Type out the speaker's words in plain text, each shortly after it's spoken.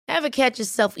Ever catch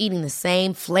yourself eating the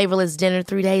same flavorless dinner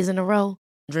 3 days in a row?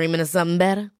 Dreaming of something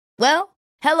better? Well,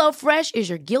 HelloFresh is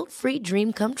your guilt-free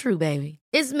dream come true, baby.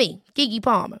 It's me, Keke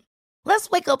Palmer. Let's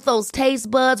wake up those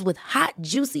taste buds with hot,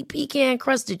 juicy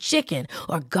pecan-crusted chicken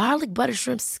or garlic butter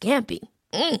shrimp scampi.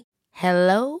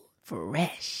 Hello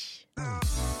Fresh.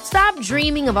 Stop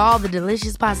dreaming of all the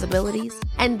delicious possibilities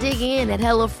and dig in at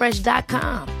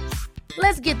HelloFresh.com.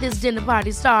 Let's get this dinner party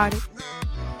started.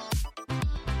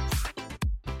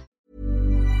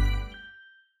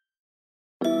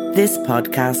 This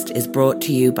podcast is brought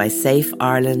to you by Safe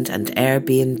Ireland and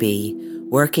Airbnb,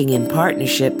 working in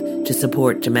partnership to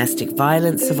support domestic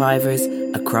violence survivors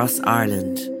across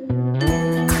Ireland.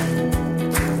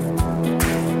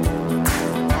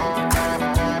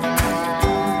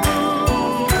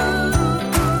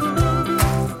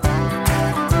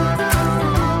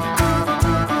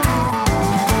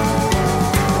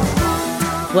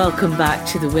 Welcome back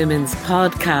to the Women's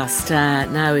Podcast.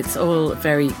 Now it's all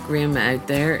very grim out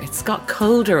there. It's got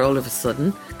colder all of a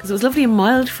sudden because it was lovely and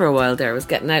mild for a while there. I was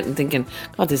getting out and thinking,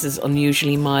 God, this is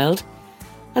unusually mild.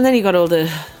 And then you got all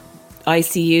the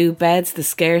ICU beds, the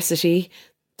scarcity.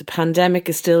 The pandemic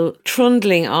is still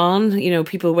trundling on, you know,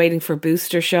 people waiting for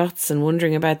booster shots and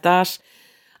wondering about that.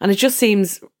 And it just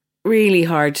seems really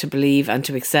hard to believe and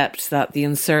to accept that the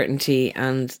uncertainty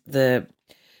and the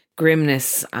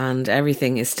grimness and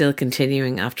everything is still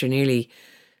continuing after nearly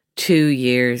 2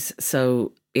 years.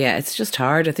 So yeah, it's just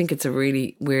hard. I think it's a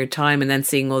really weird time. And then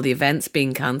seeing all the events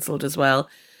being cancelled as well,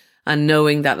 and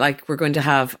knowing that like we're going to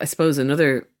have, I suppose,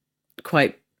 another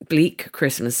quite bleak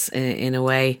Christmas in a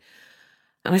way.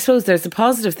 And I suppose there's the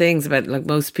positive things about, like,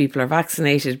 most people are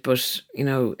vaccinated, but you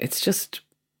know, it's just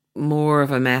more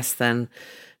of a mess than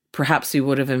perhaps we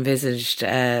would have envisaged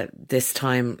this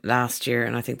time last year.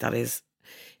 And I think that is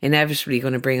inevitably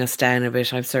going to bring us down a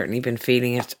bit. I've certainly been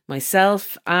feeling it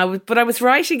myself. But I was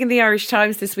writing in the Irish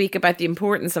Times this week about the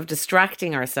importance of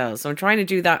distracting ourselves. So I'm trying to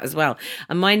do that as well.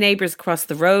 And my neighbours across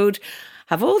the road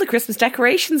have all the Christmas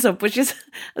decorations up, which is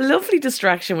a lovely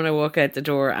distraction when I walk out the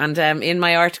door. And in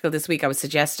my article this week, I was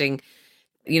suggesting,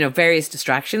 you know, various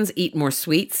distractions. Eat more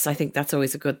sweets. I think that's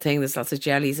always a good thing. There's lots of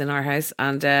jellies in our house.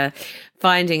 And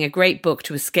finding a great book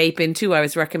to escape into. I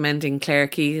was recommending Claire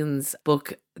Keegan's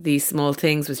book, These Small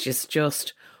Things, was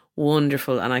just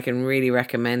wonderful, and I can really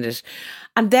recommend it.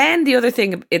 And then the other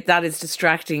thing that is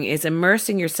distracting is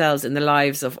immersing yourselves in the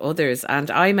lives of others. And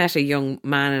I met a young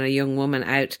man and a young woman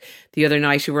out the other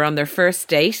night who were on their first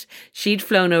date. She'd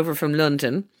flown over from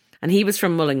London and he was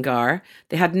from Mullingar.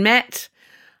 They had met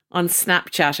on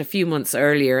Snapchat a few months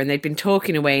earlier and they'd been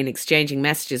talking away and exchanging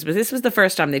messages, but this was the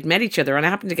first time they'd met each other, and I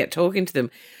happened to get talking to them.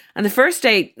 And the first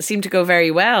date seemed to go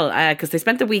very well because they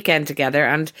spent the weekend together,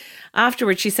 and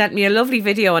afterwards she sent me a lovely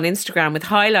video on Instagram with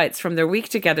highlights from their week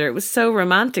together. It was so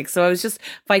romantic. So I was just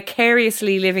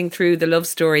vicariously living through the love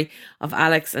story of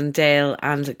Alex and Dale,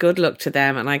 and good luck to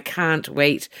them. And I can't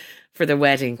wait for the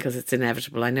wedding because it's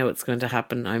inevitable. I know it's going to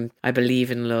happen. I believe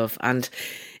in love. And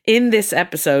in this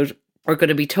episode, we're going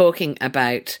to be talking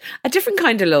about a different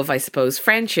kind of love, I suppose.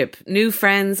 Friendship, new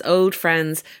friends, old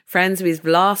friends, friends we've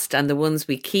lost and the ones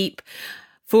we keep.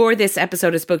 For this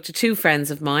episode, I spoke to two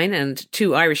friends of mine and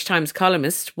two Irish Times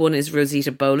columnists. One is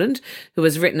Rosita Boland, who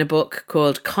has written a book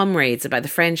called Comrades about the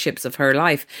friendships of her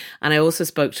life. And I also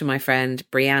spoke to my friend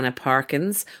Brianna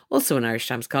Parkins, also an Irish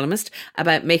Times columnist,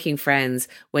 about making friends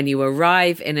when you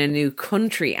arrive in a new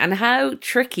country and how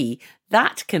tricky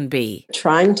that can be.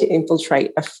 Trying to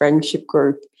infiltrate a friendship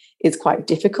group is quite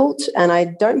difficult. And I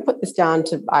don't put this down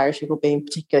to Irish people being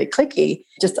particularly cliquey.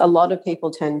 Just a lot of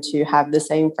people tend to have the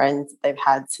same friends that they've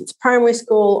had since primary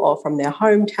school or from their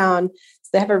hometown. So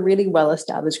they have a really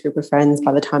well-established group of friends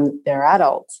by the time that they're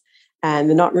adults. And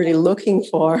they're not really looking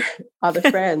for other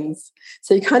friends.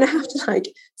 So you kind of have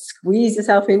to squeeze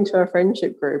yourself into a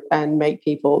friendship group and make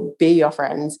people be your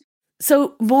friends.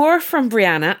 So more from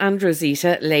Brianna and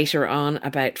Rosita later on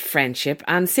about friendship.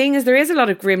 And seeing as there is a lot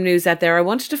of grim news out there, I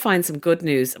wanted to find some good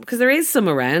news because there is some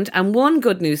around. And one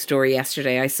good news story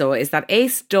yesterday I saw is that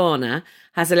Ace Dána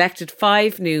has elected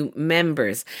 5 new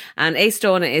members. And Ace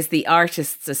Dána is the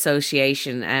Artists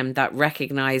Association that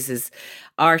recognises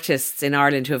artists in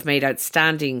Ireland who have made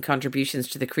outstanding contributions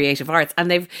to the creative arts. And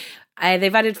they've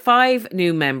added 5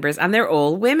 new members and they're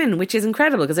all women, which is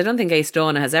incredible because I don't think Ace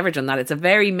Dána has ever done that. It's a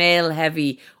very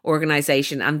male-heavy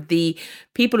organisation, and the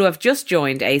people who have just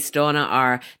joined Ace Dána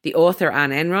are the author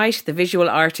Anne Enright, the visual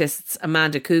artists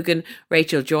Amanda Coogan,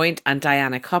 Rachel Joint and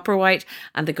Diana Copperwhite,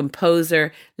 and the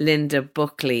composer Linda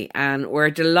Buckley. And we're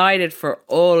delighted for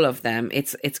all of them.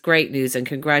 It's great news and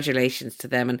congratulations to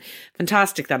them, and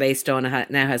fantastic that Ace Dána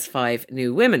now has 5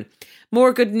 new women.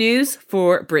 More good news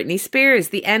for Britney Spears.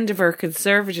 The end of her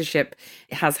conservatorship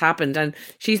has happened, and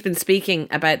she's been speaking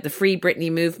about the Free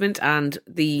Britney movement and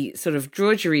the sort of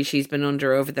drudgery she's been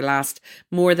under over the last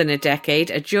more than a decade.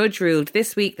 A judge ruled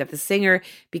this week that the singer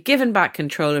be given back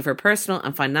control of her personal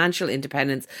and financial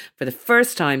independence for the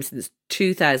first time since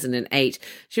 2008.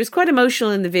 She was quite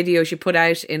emotional in the video she put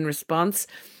out in response,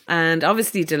 and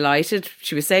obviously delighted.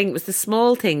 She was saying it was the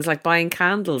small things like buying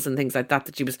candles and things like that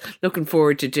that she was looking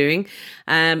forward to doing.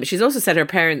 She's also said her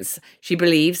parents, she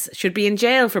believes, should be in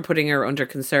jail for putting her under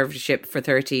conservatorship for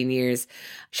 13 years.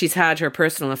 She's had her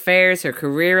personal affairs, her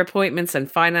career appointments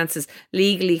and finances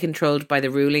legally controlled by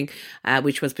the ruling,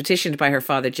 which was petitioned by her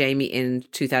father Jamie in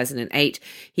 2008.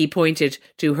 He pointed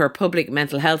to her public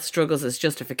mental health struggles as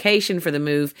justification for the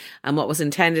move, and what was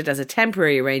intended as a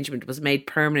temporary arrangement was made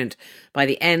permanent by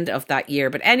the end of that year.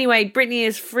 But anyway, Britney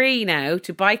is free now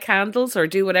to buy candles or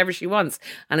do whatever she wants,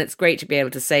 and it's great to be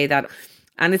able to say that.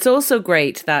 And it's also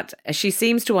great that she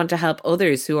seems to want to help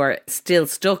others who are still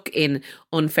stuck in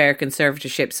unfair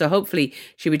conservatorship. So hopefully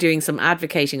she'll be doing some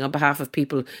advocating on behalf of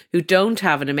people who don't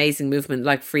have an amazing movement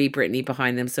like Free Britney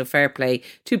behind them. So fair play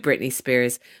to Britney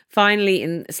Spears. Finally,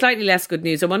 in slightly less good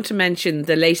news, I want to mention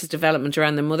the latest development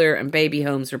around the Mother and Baby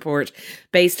Homes report.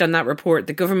 Based on that report,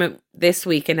 the government this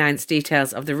week announced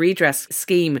details of the redress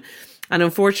scheme. And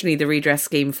unfortunately, the redress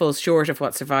scheme falls short of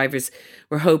what survivors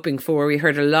were hoping for. We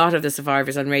heard a lot of the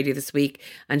survivors on radio this week,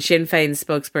 and Sinn Féin's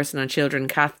spokesperson on children,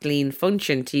 Kathleen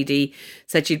Funchion, TD,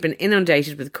 said she'd been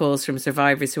inundated with calls from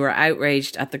survivors who are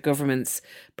outraged at the government's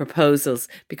proposals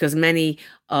because many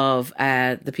of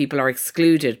the people are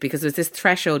excluded because there's this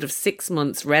threshold of 6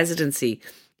 months residency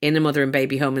in a mother and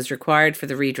baby home is required for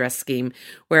the redress scheme,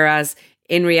 whereas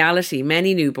in reality,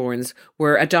 many newborns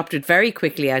were adopted very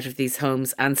quickly out of these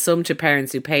homes, and some to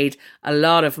parents who paid a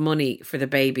lot of money for the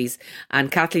babies.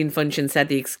 And Kathleen Funchion said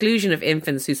the exclusion of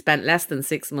infants who spent less than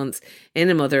 6 months in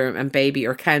a mother and baby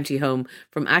or county home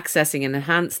from accessing an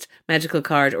enhanced medical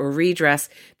card or redress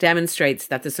demonstrates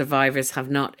that the survivors have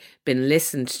not been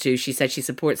listened to. She said she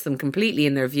supports them completely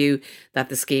in their view that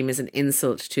the scheme is an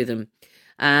insult to them.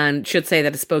 And should say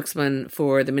that a spokesman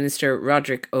for the Minister,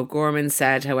 Roderick O'Gorman,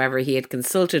 said, however, he had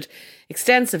consulted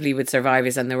extensively with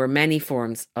survivors and there were many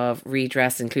forms of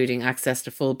redress, including access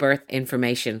to full birth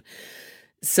information.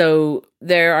 So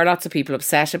there are lots of people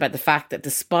upset about the fact that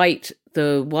despite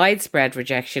the widespread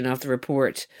rejection of the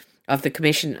report of the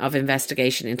Commission of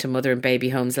Investigation into Mother and Baby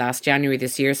Homes last January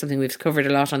this year, something we've covered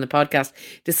a lot on the podcast.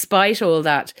 Despite all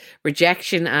that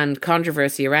rejection and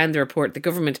controversy around the report, the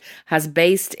government has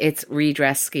based its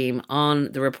redress scheme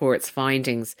on the report's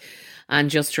findings. And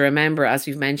just to remember, as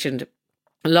we've mentioned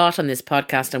a lot on this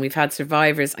podcast, and we've had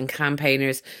survivors and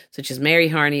campaigners such as Mary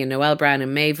Harney and Noelle Brown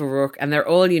and Maeve O'Rourke, and they're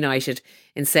all united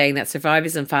in saying that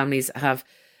survivors and families have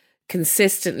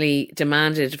consistently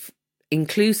demanded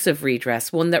inclusive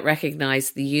redress, one that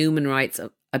recognised the human rights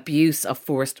of abuse of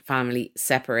forced family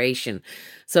separation.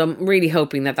 So I'm really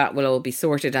hoping that that will all be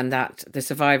sorted and that the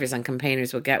survivors and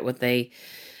campaigners will get what they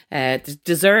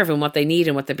deserve and what they need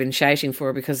and what they've been shouting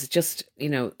for, because it's just,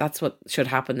 that's what should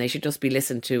happen. They should just be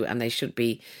listened to and they should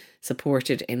be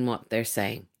supported in what they're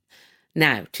saying.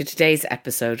 Now, to today's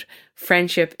episode.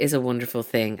 Friendship is a wonderful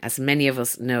thing, as many of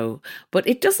us know, but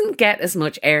it doesn't get as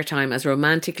much airtime as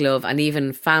romantic love and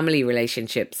even family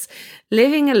relationships.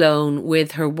 Living alone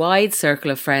with her wide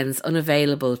circle of friends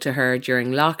unavailable to her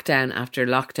during lockdown after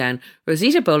lockdown,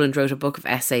 Rosita Boland wrote a book of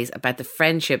essays about the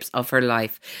friendships of her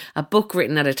life. A book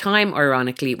written at a time,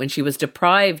 ironically, when she was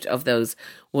deprived of those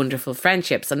wonderful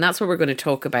friendships. And that's what we're going to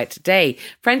talk about today.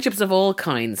 Friendships of all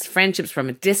kinds. Friendships from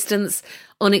a distance,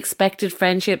 unexpected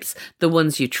friendships, the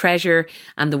ones you treasure,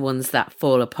 and the ones that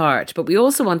fall apart. But we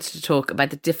also wanted to talk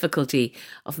about the difficulty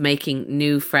of making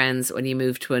new friends when you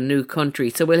move to a new country.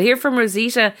 So we'll hear from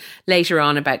Rosita later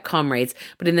on about Comrades.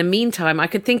 But in the meantime, I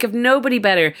could think of nobody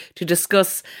better to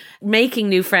discuss making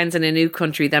new friends in a new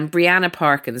country than Brianna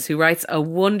Parkins, who writes a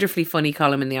wonderfully funny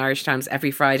column in the Irish Times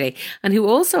every Friday and who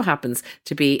also happens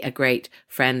to be a great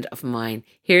friend of mine.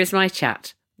 Here's my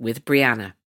chat with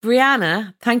Brianna.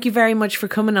 Brianna, thank you very much for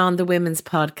coming on the Women's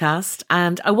Podcast.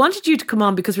 And I wanted you to come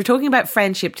on because we're talking about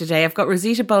friendship today. I've got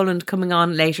Rosita Boland coming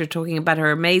on later talking about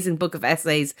her amazing book of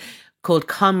essays called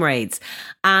Comrades.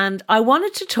 And I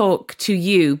wanted to talk to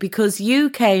you because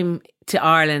you came to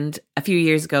Ireland a few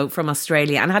years ago from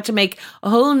Australia and had to make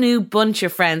a whole new bunch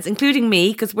of friends, including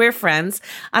me, because we're friends.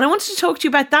 And I wanted to talk to you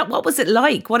about that. What was it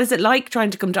like? What is it like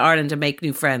trying to come to Ireland and make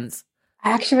new friends? I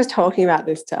actually was talking about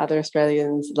this to other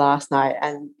Australians last night,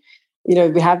 and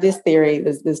we have this theory.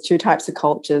 There's two types of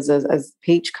cultures: as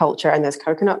peach culture and there's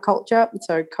coconut culture.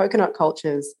 So coconut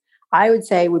cultures, I would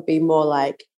say, would be more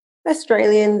like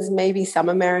Australians, maybe some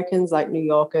Americans like New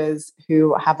Yorkers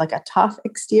who have like a tough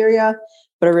exterior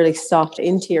but a really soft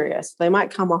interior. So they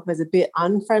might come off as a bit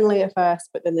unfriendly at first,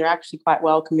 but then they're actually quite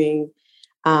welcoming.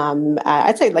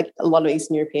 I'd say like a lot of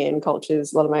Eastern European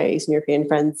cultures, a lot of my Eastern European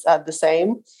friends are the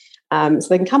same. So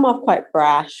they can come off quite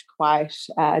brash, quite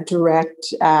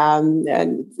direct, and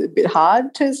it's a bit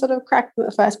hard to sort of crack them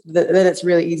at first, but then it's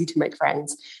really easy to make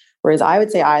friends. Whereas I would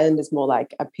say Ireland is more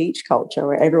like a peach culture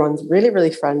where everyone's really,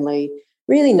 really friendly,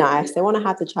 really nice. They want to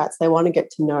have the chats. They want to get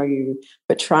to know you.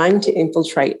 But trying to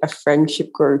infiltrate a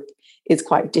friendship group is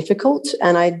quite difficult.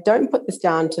 And I don't put this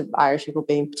down to Irish people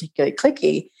being particularly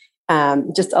cliquey.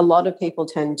 Just a lot of people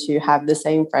tend to have the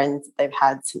same friends that they've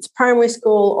had since primary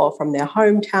school or from their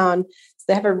hometown. So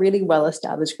they have a really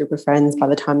well-established group of friends by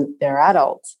the time that they're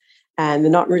adults. And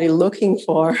they're not really looking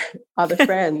for other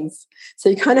friends. So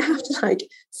you kind of have to like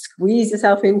squeeze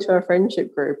yourself into a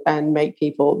friendship group and make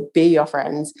people be your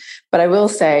friends. But I will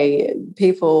say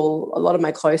a lot of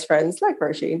my close friends, like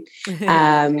Roshi,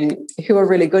 who are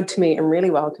really good to me and really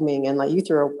welcoming. And like you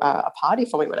threw a party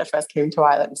for me when I first came to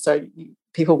Ireland. So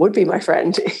people would be my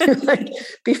friend, like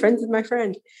be friends with my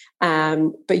friend.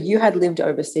 But you had lived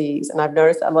overseas. And I've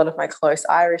noticed that a lot of my close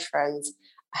Irish friends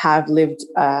have lived,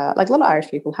 like a lot of Irish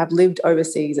people have lived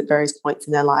overseas at various points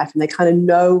in their life, and they kind of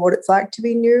know what it's like to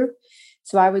be new.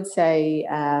 So I would say,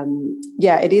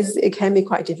 it can be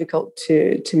quite difficult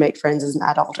to make friends as an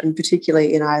adult, and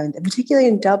particularly in Ireland, and particularly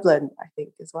in Dublin, I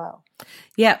think, as well.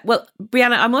 Yeah, well,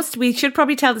 Brianna, we should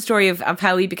probably tell the story of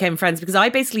how we became friends, because I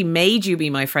basically made you be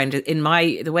my friend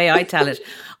the way I tell it.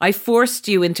 I forced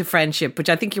you into friendship, which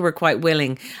I think you were quite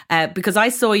willing, because I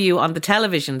saw you on the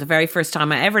television the very first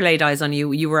time I ever laid eyes on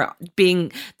you. You were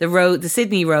being the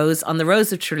Sydney Rose on the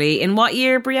Rose of Tralee. In what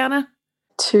year, Brianna?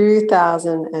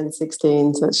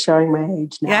 2016, so it's showing my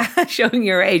age now. Yeah, showing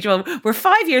your age. Well, we're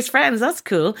 5 years friends. That's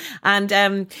cool.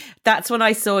 And that's when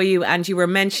I saw you, and you were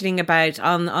mentioning about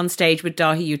on stage with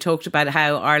Dahi, you talked about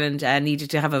how Ireland needed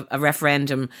to have a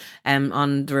referendum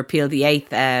on the repeal of the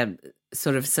eighth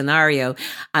sort of scenario.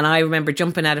 And I remember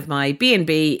jumping out of my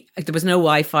B&B. There was no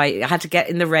Wi-Fi. I had to get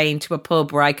in the rain to a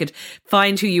pub where I could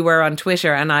find who you were on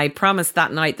Twitter. And I promised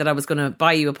that night that I was going to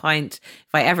buy you a pint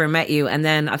if I ever met you. And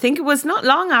then I think it was not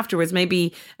long afterwards,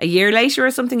 maybe a year later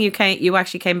or something, you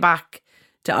actually came back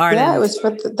to Ireland. Yeah, it was for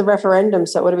the referendum,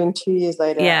 so it would have been 2 years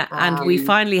later. Yeah, and we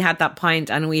finally had that pint,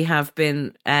 and we have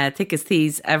been thick as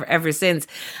thieves ever since.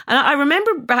 And I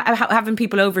remember having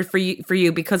people over for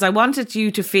you because I wanted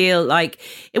you to feel like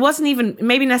it wasn't even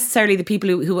maybe necessarily the people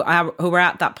who were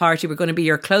at that party were going to be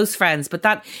your close friends, but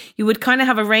that you would kind of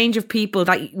have a range of people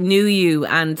that knew you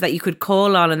and that you could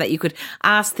call on and that you could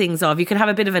ask things of. You could have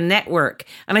a bit of a network,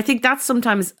 and I think that's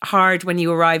sometimes hard when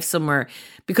you arrive somewhere,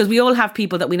 because we all have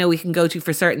people that we know we can go to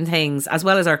for certain things, as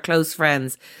well as our close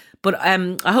friends. But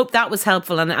I hope that was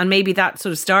helpful, and maybe that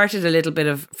sort of started a little bit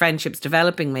of friendships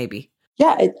developing, maybe.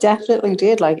 Yeah, it definitely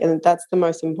did. And that's the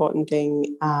most important thing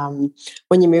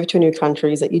when you move to a new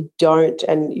country, is that you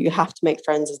have to make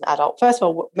friends as an adult. First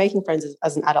of all, making friends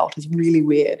as an adult is really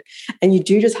weird. And you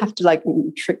do just have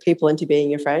to trick people into being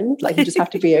your friend. You just have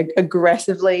to be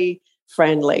aggressively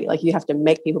friendly. You have to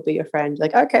make people be your friend.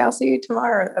 Okay, I'll see you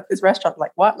tomorrow at this restaurant.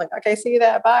 What? Okay, see you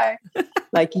there. Bye.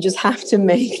 You just have to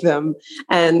make them.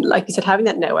 And like you said, having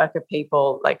that network of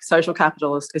people, social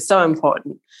capital is so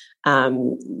important.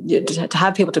 To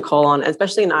have people to call on,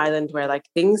 especially in Ireland, where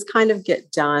things kind of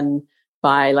get done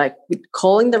by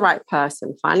calling the right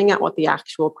person, finding out what the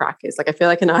actual crack is. I feel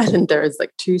in Ireland there is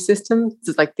two systems.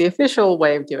 It's the official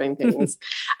way of doing things,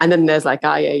 and then there's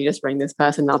you just ring this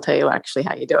person and I'll tell you actually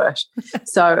how you do it.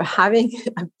 So having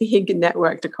a big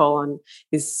network to call on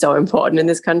is so important in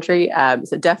this country.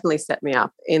 So definitely set me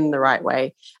up in the right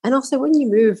way. And also when you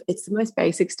move, it's the most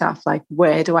basic stuff,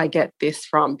 where do I get this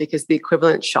from? Because the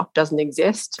equivalent shop doesn't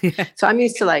exist. Yeah. So I'm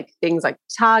used to things like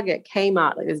Target,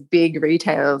 Kmart, these big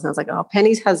retailers, and I was oh,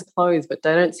 Penny's has clothes, but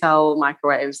they don't sell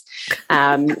microwaves.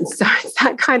 So it's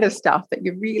that kind of stuff that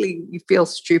you feel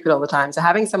stupid all the time. So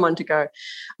having someone to go,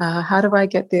 how do I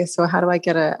get this? Or how do I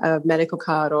get a medical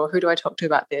card? Or who do I talk to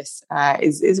about this?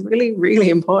 Is really, really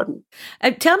important.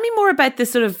 Tell me more about this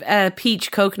sort of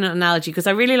peach coconut analogy, because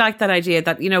I really like that idea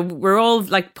that, we're all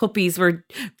like puppies, we're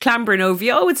clambering over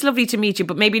you. Oh, it's lovely to meet you,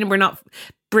 but maybe we're not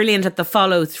brilliant at the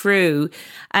follow through.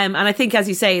 And I think, as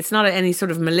you say, it's not any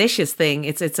sort of malicious thing.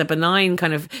 It's a benign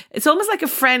kind of, it's almost like a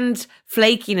friend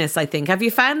flakiness, I think. Have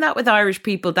you found that with Irish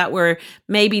people that were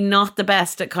maybe not the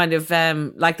best at kind of,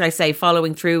 like I say,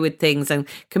 following through with things and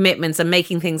commitments and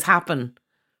making things happen?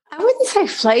 I wouldn't say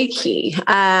flaky.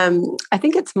 I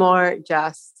think it's more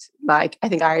just Like, I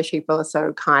think Irish people are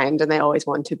so kind and they always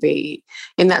want to be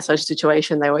in that social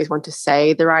situation. They always want to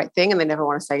say the right thing and they never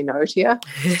want to say no to you.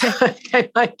 So I'm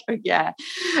like, oh, yeah.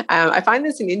 I find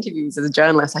this in interviews as a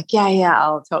journalist, like, yeah,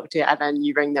 I'll talk to you. And then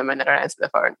you ring them and they don't answer the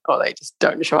phone, or they just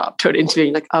don't show up to an interview.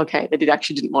 You're like, okay, they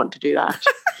didn't want to do that.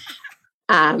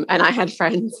 And I had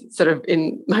friends sort of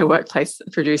in my workplace,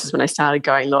 producers, when I started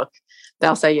going, look,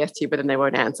 they'll say yes to you, but then they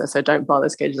won't answer. So don't bother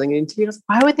scheduling an interview. I was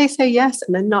like, why would they say yes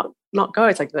and then not go?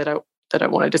 It's like they don't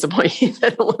want to disappoint you.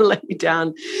 They don't want to let you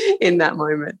down in that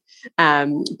moment.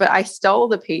 But I stole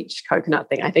the peach coconut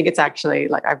thing. I think it's actually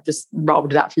like I've just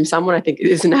robbed that from someone. I think it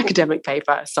is an academic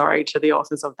paper. Sorry to the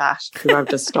authors of that who I've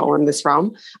just stolen this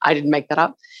from. I didn't make that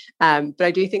up. But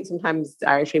I do think sometimes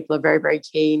Irish people are very, very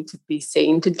keen to be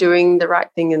seen to doing the right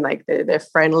thing, and like they're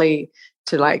friendly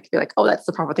to like be like, oh, that's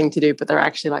the proper thing to do, but they're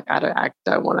actually like, I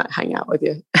don't want to hang out with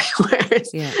you.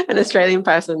 Whereas an Australian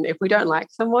person, if we don't like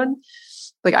someone,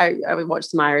 like I would watch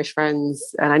some Irish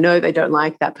friends and I know they don't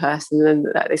like that person, and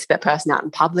then they see that person out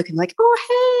in public and like, oh,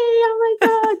 hey, oh my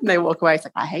God. And they walk away. It's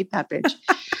like, I hate that bitch.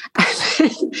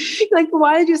 Like,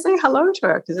 why did you say hello to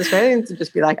her? Because Australians would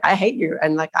just be like, I hate you.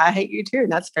 And like, I hate you too.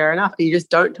 And that's fair enough. You just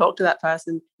don't talk to that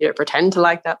person. You don't pretend to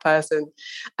like that person.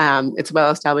 It's well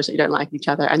established that you don't like each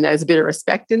other. And there's a bit of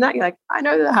respect in that. You're like, I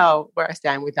know where I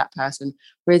stand with that person.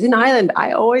 Whereas in Ireland,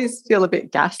 I always feel a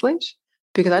bit gaslit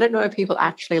because I don't know if people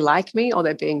actually like me or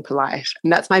they're being polite.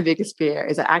 And that's my biggest fear,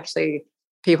 is that actually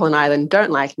people in Ireland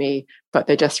don't like me, but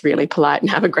they're just really polite and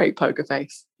have a great poker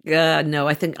face. Yeah, no,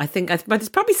 I think, but there's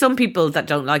probably some people that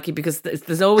don't like you, because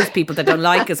there's always people that don't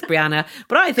like us, Brianna.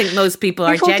 But I think most people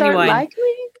are genuine don't like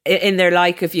me in their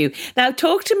like of you. Now,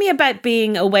 talk to me about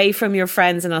being away from your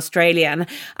friends in Australia,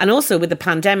 and also with the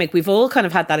pandemic, we've all kind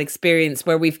of had that experience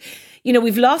where we've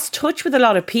lost touch with a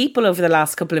lot of people over the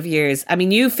last couple of years. I mean,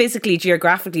 you physically,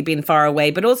 geographically being far away,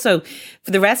 but also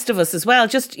for the rest of us as well.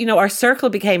 Just, our circle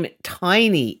became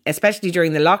tiny, especially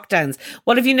during the lockdowns.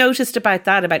 What have you noticed about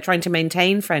that, about trying to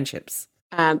maintain friendships?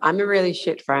 I'm a really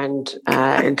shit friend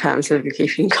in terms of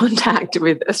keeping contact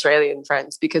with Australian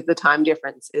friends, because the time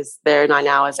difference is they're 9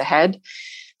 hours ahead.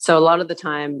 So a lot of the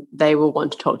time they will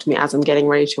want to talk to me as I'm getting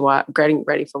ready for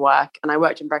work. And I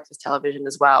worked in breakfast television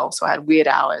as well. So I had weird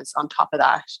hours on top of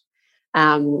that.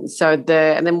 And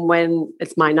then when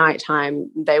it's my nighttime,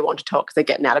 they want to talk because they're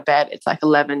getting out of bed. It's like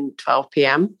 11, 12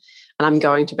 p.m. and I'm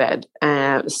going to bed.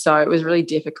 So it was really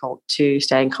difficult to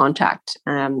stay in contact.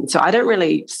 So I don't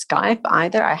really Skype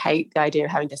either. I hate the idea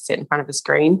of having to sit in front of a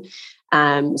screen.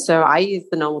 So I use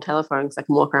the normal telephone because I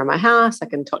can walk around my house. I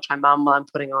can talk to my mum while I'm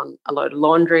putting on a load of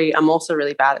laundry. I'm also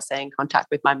really bad at staying in contact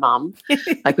with my mum.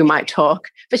 Like, we might talk,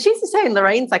 but she's the same.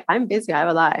 Lorraine's like, I'm busy, I have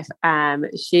a life.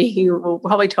 She will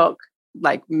probably talk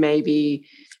like maybe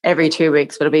every 2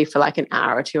 weeks, but it'll be for like an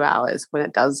hour or 2 hours when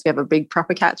it does. We have a big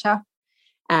proper catch up.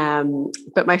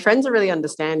 But my friends are really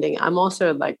understanding. I'm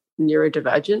also like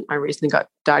neurodivergent. I recently got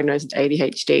diagnosed with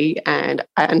ADHD, and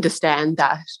I understand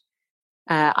that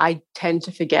I tend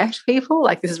to forget people.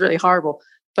 Like, this is really horrible,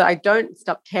 but I don't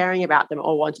stop caring about them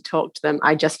or want to talk to them.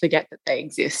 I just forget that they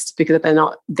exist because they're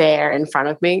not there in front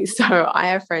of me. So I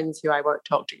have friends who I won't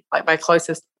talk to, like my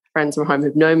closest friends from home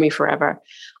who've known me forever.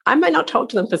 I might not talk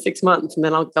to them for 6 months, and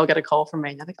then they'll get a call from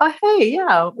me and they're like, oh, hey,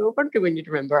 yeah, we were wondering when you'd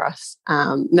remember us.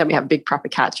 And then we have a big proper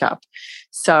catch up.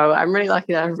 So I'm really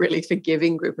lucky that I have a really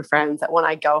forgiving group of friends that when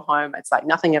I go home, it's like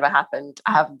nothing ever happened.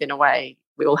 I haven't been away.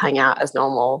 We will hang out as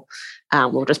normal.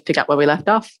 We'll just pick up where we left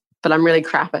off. But I'm really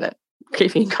crap at it,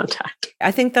 keeping in contact.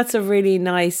 I think that's a really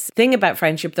nice thing about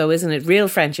friendship, though, isn't it? Real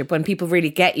friendship, when people really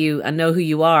get you and know who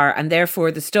you are, and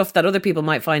therefore the stuff that other people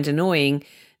might find annoying,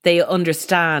 they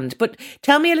understand. But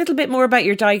tell me a little bit more about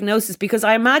your diagnosis, because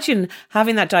I imagine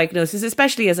having that diagnosis,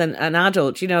 especially as an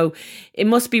adult, it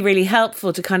must be really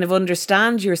helpful to kind of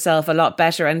understand yourself a lot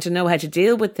better and to know how to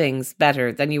deal with things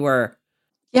better than you were.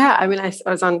 Yeah, I mean, I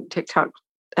was on TikTok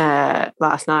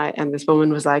last night, and this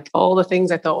woman was like, all the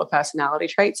things I thought were personality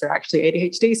traits are actually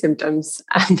ADHD symptoms.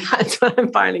 And that's what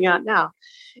I'm finding out now,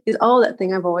 is that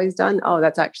thing I've always done,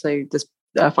 that's actually just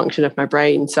a function of my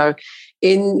brain. So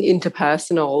in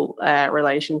interpersonal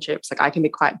relationships, like, I can be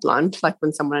quite blunt. Like,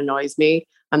 when someone annoys me,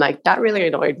 I'm like, that really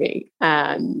annoyed me,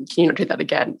 can you not do that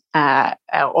again?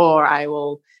 Or I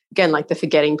will, again, like, the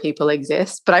forgetting people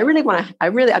exist, but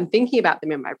I'm thinking about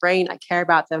them in my brain. I care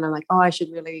about them. And I'm like, I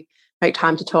should really make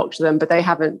time to talk to them, but they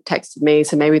haven't texted me,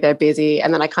 so maybe they're busy.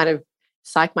 And then I kind of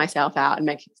psych myself out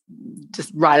and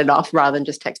just write it off rather than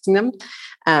just texting them.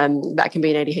 That can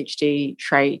be an ADHD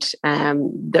trait,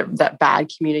 that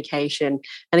bad communication.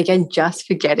 And again, just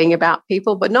forgetting about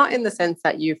people, but not in the sense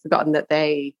that you've forgotten that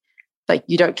like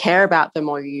you don't care about them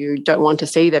or you don't want to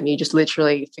see them. You just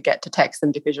literally forget to text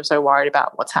them because you're so worried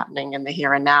about what's happening in the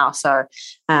here and now. So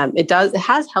it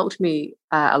has helped me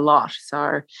a lot.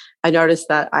 So I noticed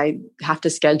that I have to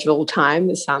schedule time.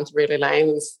 This sounds really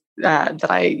lame. That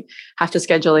I have to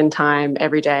schedule in time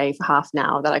every day for half an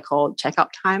hour that I call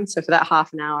checkup time. So for that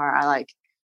half an hour, I like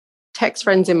text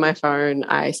friends in my phone,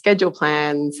 I schedule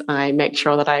plans, I make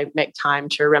sure that I make time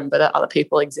to remember that other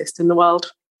people exist in the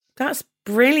world. That's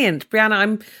brilliant,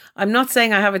 Brianna. I'm not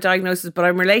saying I have a diagnosis, but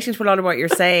I'm relating to a lot of what you're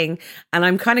saying, and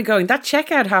I'm kind of going, that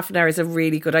checkout half an hour is a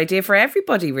really good idea for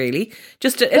everybody. Really,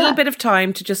 just a little bit of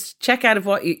time to just check out of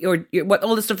what what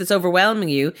all the stuff that's overwhelming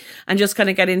you, and just kind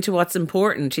of get into what's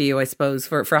important to you. I suppose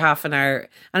for half an hour,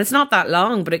 and it's not that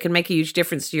long, but it can make a huge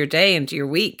difference to your day and to your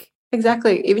week.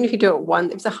 Exactly. Even if you do it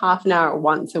if it's a half an hour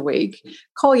once a week,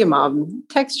 call your mum,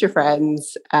 text your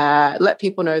friends, let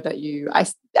people know that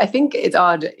I think it's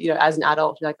odd, as an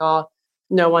adult, you're like, oh,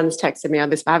 no one's texted me on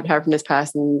this. I haven't heard from this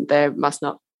person. They must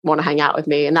not want to hang out with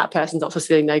me. And that person's also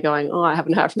sitting there going, oh, I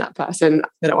haven't heard from that person.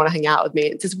 They don't want to hang out with me.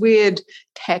 It's this weird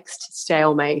text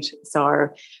stalemate. So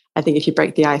I think if you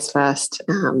break the ice first,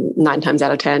 9 times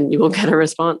out of 10, you will get a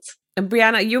response. And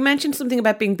Brianna, you mentioned something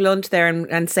about being blunt there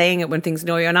and saying it when things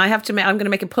annoy you. And I have to I'm going to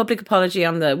make a public apology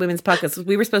on the Women's Podcast.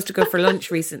 We were supposed to go for lunch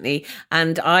recently,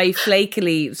 and I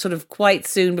flakily, sort of quite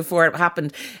soon before it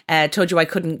happened, told you I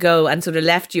couldn't go and sort of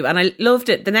left you. And I loved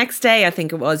it. The next day, I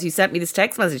think it was, you sent me this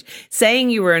text message saying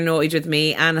you were annoyed with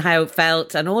me and how it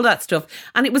felt and all that stuff.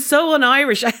 And it was so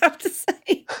un-Irish, I have to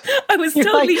say. I was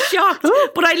totally shocked.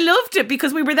 But I loved it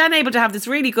because we were then able to have this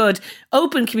really good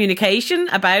open communication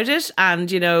about it. And,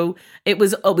 it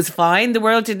was fine. The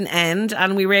world didn't end,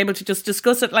 and we were able to just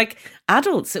discuss it like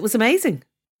adults. It was amazing.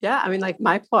 Yeah, I mean, like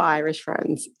my poor Irish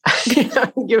friends,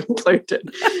 you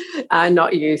included, are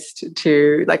not used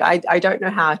to, like, I don't know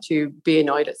how to be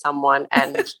annoyed at someone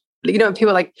and, people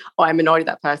are like, oh, I'm annoyed at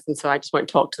that person, so I just won't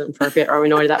talk to them for a bit, or I'm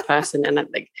annoyed at that person. And then,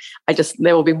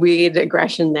 there will be weird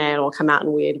aggression there, or come out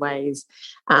in weird ways.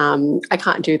 I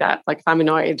can't do that. Like if I'm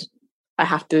annoyed, I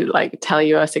have to tell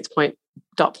you a 6-point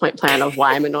plan of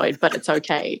why I'm annoyed, but it's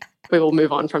okay. We will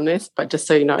move on from this, but just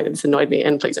so you know, this annoyed me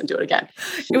and please don't do it again.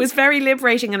 It was very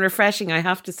liberating and refreshing, I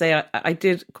have to say. I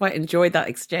did quite enjoy that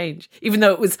exchange, even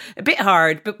though it was a bit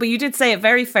hard, but you did say it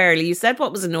very fairly. You said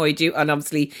what was annoyed you, and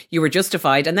obviously you were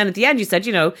justified. And then at the end you said,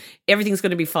 everything's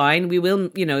going to be fine. We will,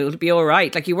 it'll be all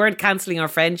right. Like you weren't cancelling our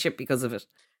friendship because of it.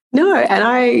 No, and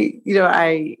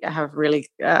I have really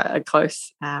a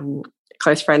close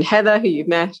friend, Heather, who you've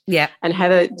met. Yeah. And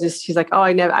Heather she's like,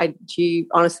 oh, she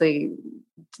honestly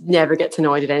never gets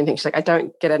annoyed at anything. She's like, I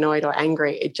don't get annoyed or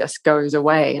angry. It just goes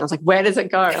away. And I was like, where does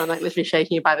it go? And I'm like literally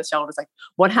shaking you by the shoulders. Like,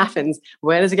 what happens?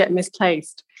 Where does it get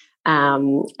misplaced?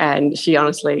 And she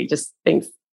honestly just thinks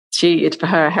for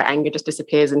her anger just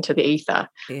disappears into the ether.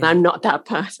 Yeah. And I'm not that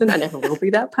person. I never will be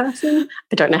that person.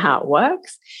 I don't know how it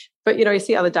works. But, you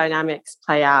see other dynamics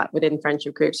play out within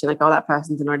friendship groups. You're like, oh, that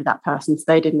person's annoyed at that person, so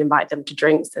they didn't invite them to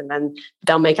drinks, and then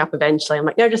they'll make up eventually. I'm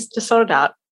like, no, just sort it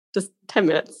out. Just 10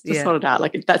 minutes, just sort it out.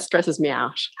 Like that stresses me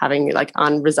out, having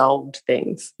unresolved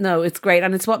things. No, it's great.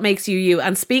 And it's what makes you you.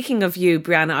 And speaking of you,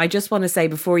 Brianna, I just want to say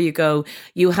before you go,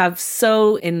 you have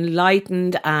so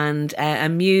enlightened and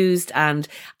amused and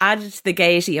added to the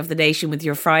gaiety of the nation with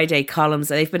your Friday columns.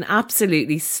 They've been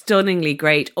absolutely stunningly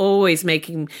great, always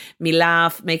making me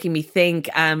laugh, making me think.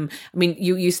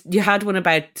 You had one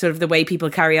about sort of the way people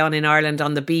carry on in Ireland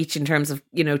on the beach in terms of,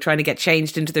 trying to get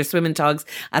changed into their swimming togs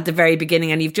at the very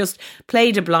beginning. And you've just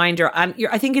played a blinder, and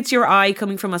I think it's your eye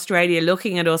coming from Australia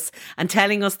looking at us and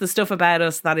telling us the stuff about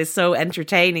us that is so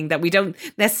entertaining that we don't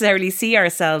necessarily see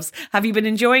ourselves. Have you been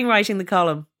enjoying writing the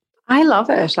column? I love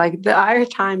it. Like the Irish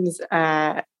Times,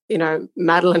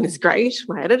 Madeline is great,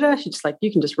 my editor. She's just like,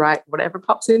 you can just write whatever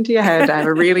pops into your head. I have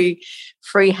a really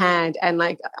free hand. And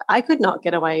I could not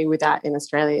get away with that in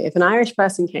Australia. If an Irish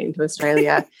person came to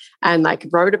Australia and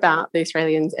wrote about the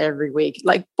Australians every week,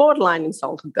 borderline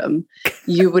insulted them,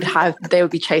 they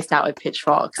would be chased out with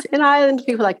pitchforks. In Ireland,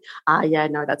 people are like, yeah,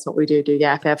 no, that's what we do.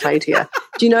 Yeah, fair play to you.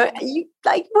 Do you know, you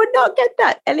would not get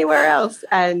that anywhere else.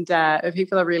 And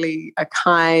people are really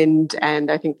kind.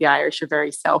 And I think the Irish are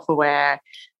very self-aware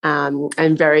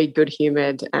and very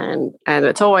good-humoured, and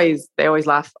they always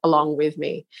laugh along with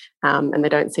me. and they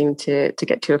don't seem to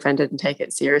get too offended and take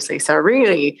it seriously. So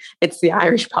really, it's the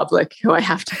Irish public who I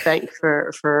have to thank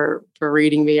for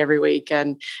reading me every week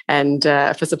and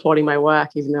for supporting my work,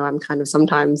 even though I'm kind of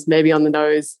sometimes maybe on the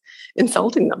nose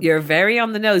insulting them. You're very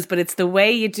on the nose, but it's the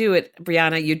way you do it,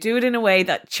 Brianna. You do it in a way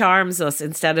that charms us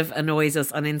instead of annoys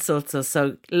us and insults us.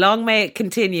 So long may it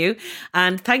continue.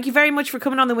 And thank you very much for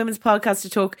coming on the Women's Podcast to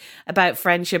talk about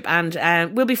friendship. And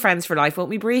we'll be friends for life, won't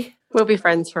we, Brie? We'll be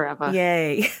friends forever.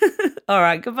 Yay. All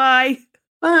right, goodbye.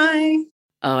 Bye.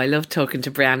 Oh, I love talking to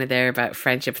Brianna there about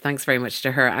friendship. Thanks very much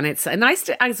to her. And it's nice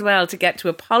as well to get to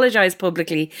apologise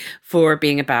publicly for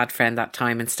being a bad friend that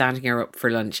time and standing her up for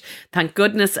lunch. Thank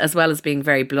goodness, as well as being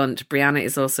very blunt, Brianna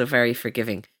is also very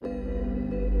forgiving.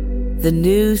 The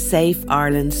new Safe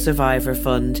Ireland Survivor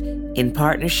Fund, in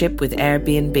partnership with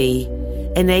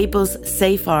Airbnb, enables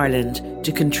Safe Ireland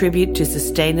to contribute to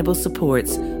sustainable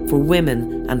supports for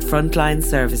women and frontline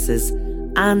services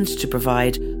and to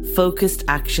provide focused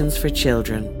actions for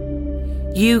children.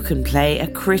 You can play a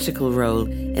critical role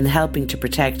in helping to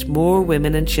protect more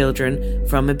women and children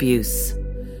from abuse.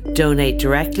 Donate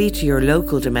directly to your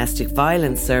local domestic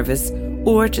violence service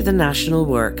or to the national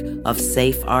work of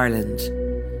Safe Ireland.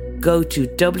 Go to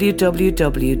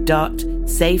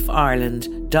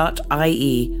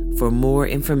www.safeireland.ie for more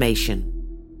information.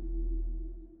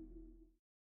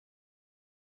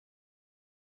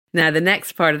 Now, the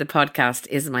next part of the podcast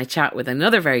is my chat with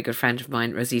another very good friend of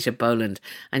mine, Rosita Boland,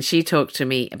 and she talked to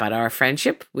me about our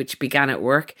friendship, which began at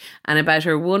work, and about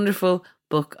her wonderful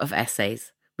book of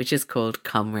essays, which is called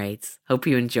Comrades. Hope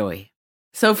you enjoy.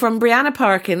 So from Brianna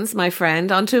Parkins, my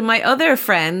friend, onto my other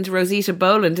friend, Rosita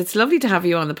Boland. It's lovely to have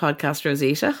you on the podcast,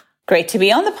 Rosita. Great to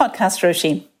be on the podcast,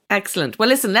 Roisin. Excellent. Well,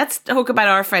 listen, let's talk about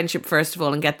our friendship first of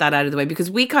all and get that out of the way,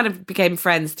 because we kind of became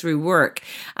friends through work.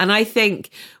 And I think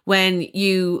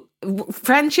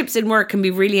friendships in work can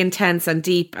be really intense and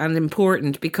deep and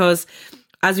important because,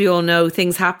 as we all know,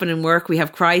 things happen in work. We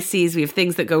have crises, we have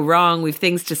things that go wrong, we have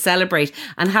things to celebrate.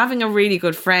 And having a really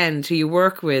good friend who you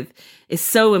work with is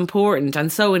so important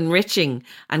and so enriching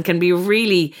and can be a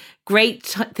really great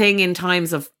thing in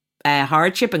times of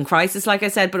hardship and crisis, like I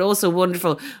said, but also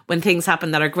wonderful when things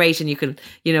happen that are great and you can,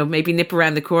 maybe nip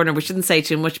around the corner. We shouldn't say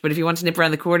too much, but if you want to nip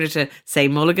around the corner to say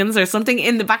Mulligan's or something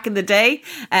in the back in the day,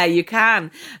 you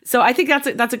can. So I think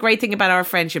that's a great thing about our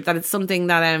friendship, that it's something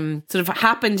that sort of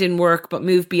happened in work but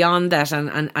moved beyond that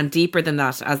and deeper than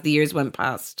that as the years went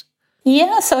past.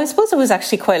 Yeah, so I suppose it was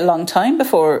actually quite a long time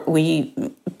before we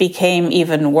became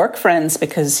even work friends,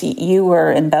 because you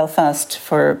were in Belfast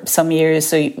for some years,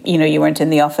 so you weren't in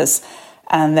the office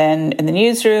and then in the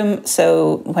newsroom.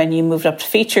 So when you moved up to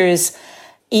features,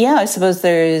 yeah, I suppose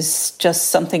there's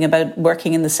just something about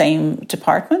working in the same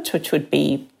department, which would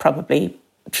be probably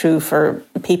true for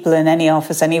people in any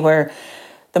office anywhere.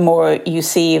 The more you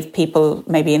see of people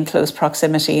maybe in close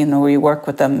proximity and the more you work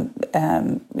with them,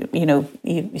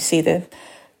 you see the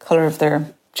colour of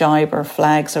their jibe or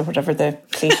flags or whatever the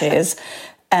cliche is.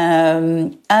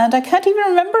 And I can't even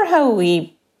remember how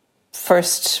we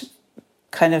first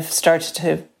kind of started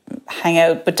to hang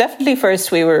out, but definitely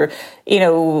first we were,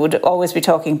 would always be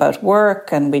talking about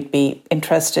work, and we'd be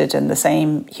interested in the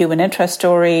same human interest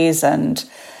stories. And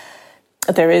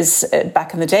there is,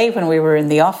 back in the day when we were in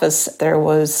the office, there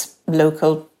was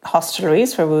local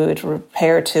hostelries where we would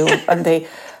repair to on the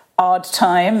odd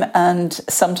time, and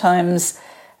sometimes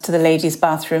to the ladies'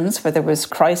 bathrooms where there was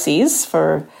crises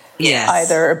for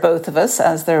either or both of us,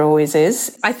 as there always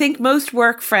is. I think most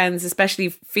work friends, especially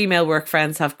female work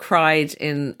friends, have cried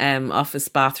in office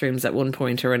bathrooms at one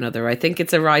point or another. I think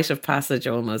it's a rite of passage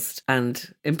almost,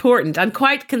 and important and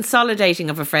quite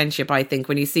consolidating of a friendship, I think,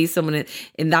 when you see someone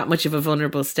in that much of a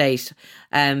vulnerable state.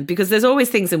 Because there's always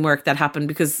things in work that happen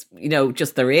because,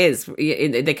 just there is.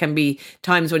 There can be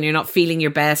times when you're not feeling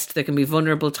your best. There can be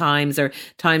vulnerable times or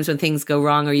times when things go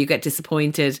wrong or you get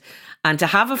disappointed. And to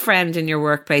have a friend in your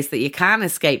workplace that you can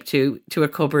escape to a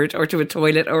cupboard or to a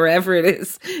toilet or wherever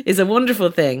it is a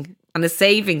wonderful thing and a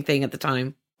saving thing at the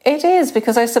time. It is,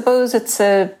 because I suppose it's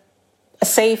a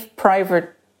safe,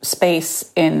 private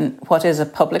space in what is a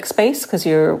public space, because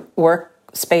your work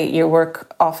space, your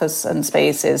work office and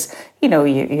space is,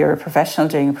 you're a professional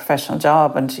doing a professional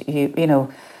job, and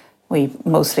we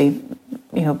mostly,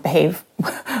 behave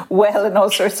well in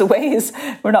all sorts of ways.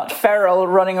 We're not feral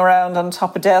running around on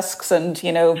top of desks and,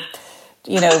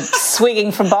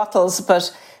 swigging from bottles.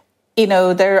 But,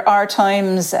 there are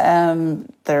times, there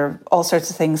are all sorts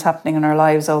of things happening in our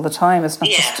lives all the time. It's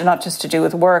not just to do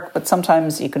with work, but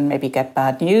sometimes you can maybe get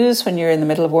bad news when you're in the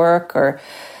middle of work, or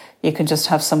you can just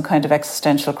have some kind of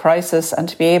existential crisis, and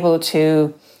to be able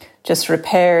to just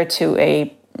repair to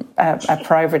a a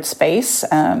private space,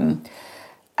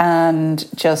 and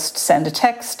just send a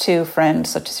text to a friend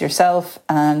such as yourself,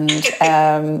 and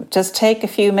just take a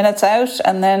few minutes out,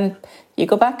 and then you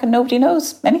go back and nobody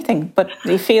knows anything, but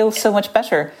you feel so much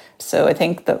better. So I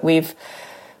think that we've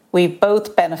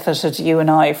both benefited, you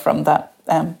and I, from that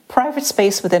private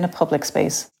space within a public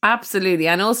space. Absolutely.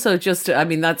 And also just, I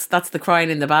mean, that's the crying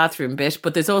in the bathroom bit,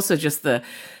 but there's also just the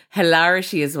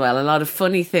hilarity as well. A lot of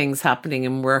funny things happening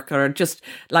in work, or just,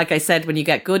 like I said, when you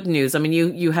get good news. I mean,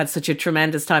 you had such a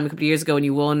tremendous time a couple of years ago when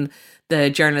you won the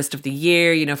Journalist of the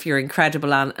Year, you know, for your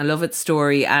incredible and I love it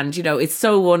story. And, you know, it's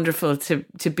so wonderful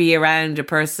to be around a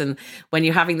person when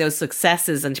you're having those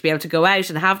successes, and to be able to go out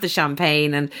and have the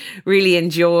champagne and really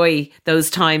enjoy those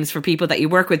times for people that you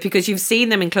work with, because you've seen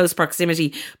them in close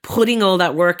proximity putting all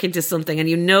that work into something, and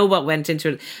you know what went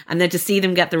into it, and then to see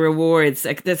them get the rewards,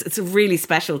 like, it's a really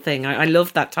special thing. I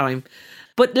love that time.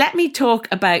 But let me talk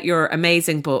about your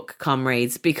amazing book,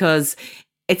 Comrades, because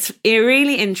it's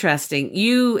really interesting.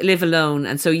 You live alone,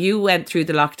 and so you went through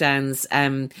the lockdowns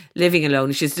living alone,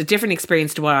 which is a different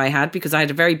experience to what I had, because I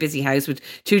had a very busy house with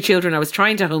 2 children. I was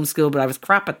trying to homeschool, but I was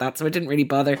crap at that, so I didn't really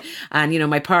bother. And, you know,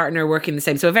 my partner working the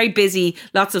same. So very busy,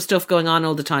 lots of stuff going on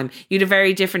all the time. You had a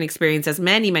very different experience, as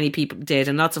many, many people did,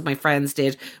 and lots of my friends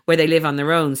did, where they live on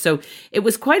their own. So it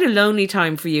was quite a lonely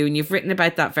time for you, and you've written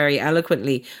about that very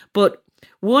eloquently. But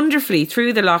wonderfully,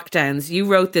 through the lockdowns, you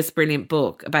wrote this brilliant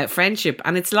book about friendship.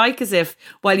 And it's like as if,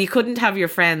 while you couldn't have your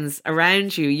friends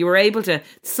around you, you were able to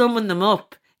summon them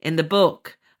up in the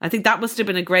book. I think that must have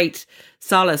been a great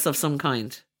solace of some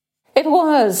kind. It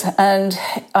was. And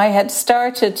I had just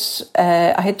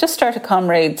started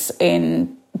Comrades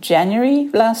in January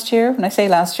last year. When I say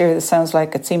last year, it seems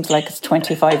like it's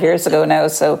 25 years ago now,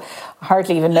 so I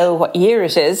hardly even know what year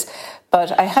it is.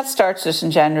 But I had started it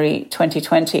in January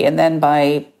 2020, and then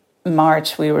by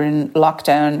March we were in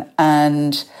lockdown,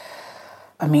 and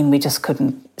I mean, we just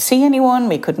couldn't see anyone,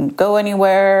 we couldn't go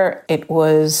anywhere. It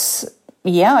was,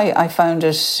 I found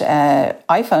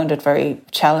it very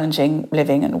challenging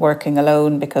living and working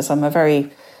alone, because I'm a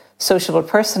very sociable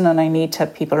person and I need to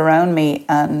have people around me.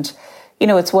 And, you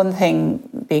know, it's one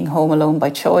thing being home alone by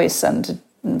choice, and a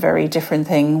very different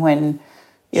thing when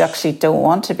you actually don't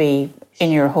want to be in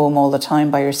your home all the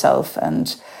time by yourself.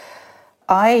 And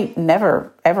I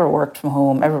never ever worked from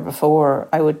home ever before.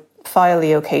 I would file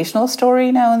the occasional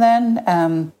story now and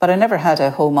then, but I never had a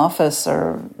home office,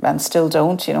 and still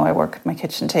don't. You know, I work at my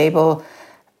kitchen table,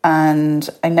 and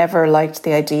I never liked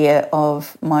the idea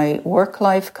of my work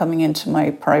life coming into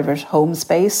my private home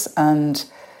space, and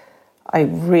I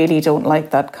really don't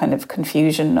like that kind of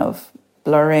confusion of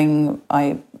blurring.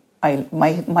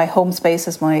 My home space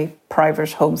is my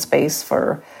private home space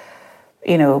for,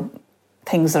 you know,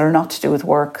 things that are not to do with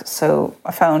work. So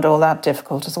I found all that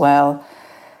difficult as well.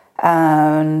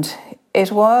 And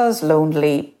it was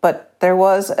lonely, but there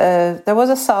was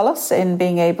a solace in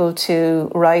being able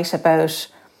to write about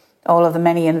all of the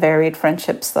many and varied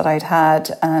friendships that I'd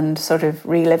had, and sort of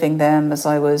reliving them as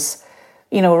I was,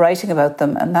 you know, writing about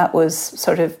them. And that was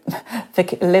sort of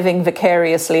living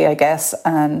vicariously, I guess.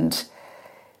 And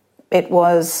it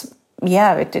was,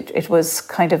 it was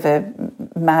kind of a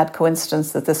mad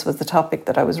coincidence that this was the topic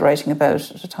that I was writing about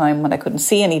at a time when I couldn't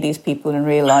see any of these people in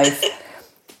real life.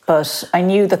 But I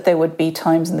knew that there would be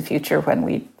times in the future when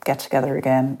we'd get together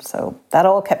again. So that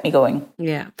all kept me going.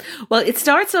 Yeah. Well, it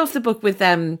starts off the book with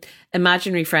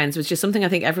imaginary friends, which is something I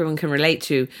think everyone can relate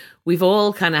to. We've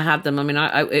all kind of had them. I mean,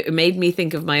 it made me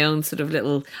think of my own sort of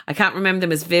little, I can't remember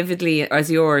them as vividly as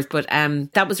yours, but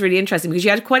that was really interesting because you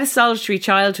had quite a solitary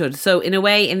childhood. So in a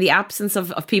way, in the absence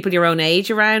of people your own age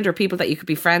around, or people that you could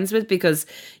be friends with because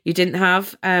you didn't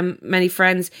have many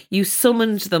friends, you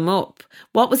summoned them up.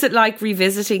 What was it like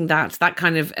revisiting that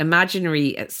kind of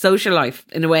imaginary social life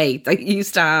in a way that you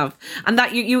used to have? And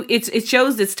that it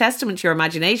shows this testament to your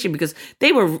imagination, because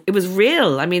it was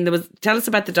real. I mean, tell us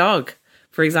about the dog,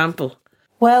 for example.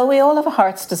 Well, we all have a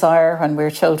heart's desire when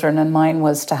we're children, and mine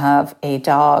was to have a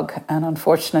dog. And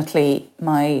unfortunately,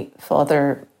 my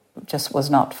father just was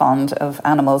not fond of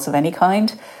animals of any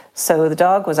kind. So the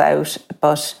dog was out,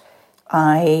 but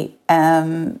I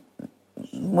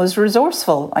was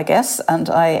resourceful, I guess, and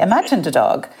I imagined a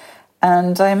dog.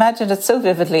 And I imagined it so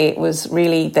vividly, it was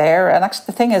really there. And actually,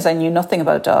 the thing is, I knew nothing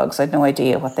about dogs. I had no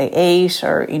idea what they ate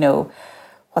or, you know,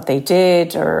 what they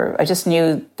did, or I just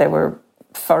knew they were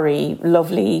furry,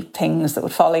 lovely things that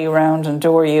would follow you around and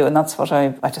adore you. And that's what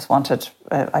I just wanted.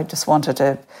 I just wanted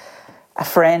a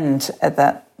friend at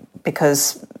that,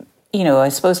 because, you know, I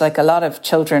suppose like a lot of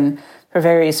children, for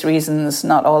various reasons,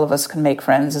 not all of us can make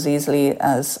friends as easily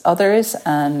as others.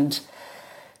 And,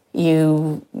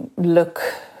 you look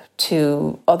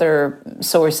to other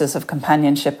sources of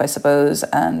companionship, I suppose.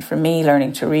 And for me,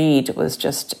 learning to read was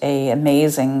just an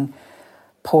amazing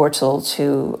portal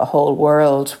to a whole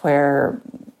world where,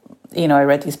 you know, I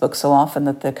read these books so often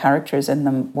that the characters in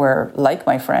them were like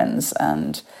my friends.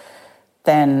 And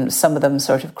then some of them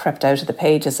sort of crept out of the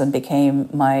pages and became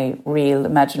my real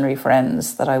imaginary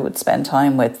friends that I would spend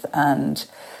time with. And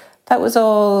that was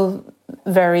all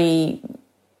very,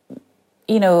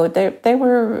 you know,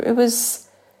 it was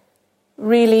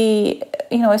really,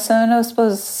 you know, I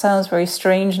suppose it sounds very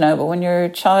strange now, but when you're a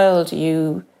child,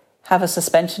 you have a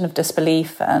suspension of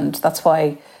disbelief, and that's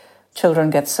why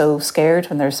children get so scared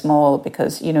when they're small,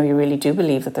 because, you know, you really do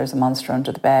believe that there's a monster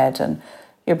under the bed, and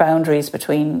your boundaries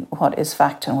between what is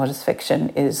fact and what is fiction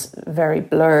is very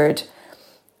blurred.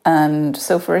 And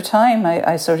so for a time,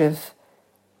 I sort of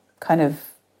kind of,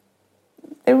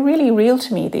 they were really real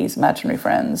to me, these imaginary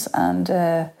friends. And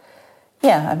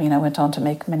yeah, I mean, I went on to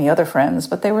make many other friends,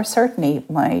 but they were certainly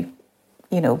my,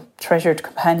 you know, treasured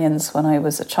companions when I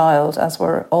was a child, as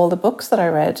were all the books that I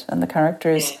read and the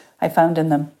characters I found in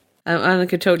them. And I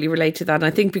could totally relate to that. And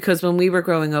I think because when we were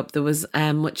growing up, there was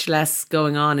much less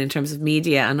going on in terms of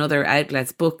media and other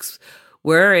outlets. Books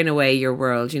were, in a way, your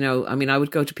world. You know, I mean, I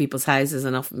would go to people's houses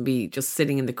and often be just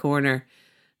sitting in the corner,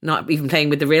 not even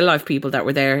playing with the real life people that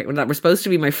were there, that were supposed to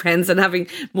be my friends, and having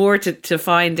more to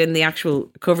find in the actual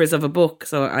covers of a book.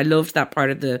 So I loved that part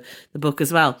of the book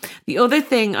as well. The other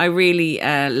thing I really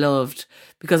loved,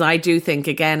 because I do think,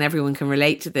 again, everyone can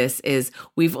relate to this, is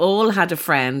we've all had a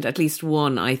friend, at least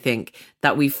one, I think,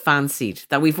 that we've fancied,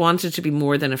 that we've wanted to be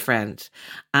more than a friend,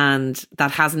 and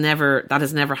that has never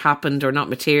happened or not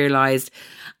materialised.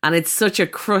 And it's such a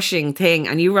crushing thing.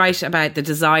 And you write about the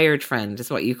desired friend, is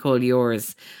what you call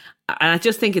yours. And I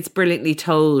just think it's brilliantly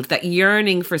told, that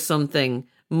yearning for something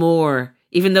more,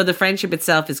 even though the friendship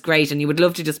itself is great and you would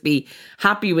love to just be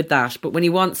happy with that, but when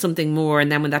you want something more,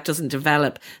 and then when that doesn't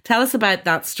develop. Tell us about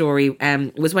that story.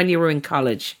 It was when you were in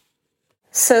college.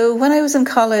 So when I was in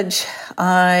college,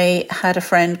 I had a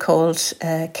friend called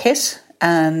Kit,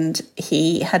 and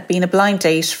he had been a blind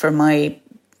date for my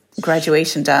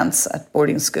graduation dance at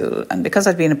boarding school. And because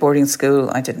I'd been at boarding school,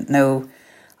 I didn't know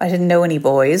any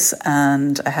boys,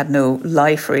 and I had no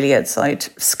life really outside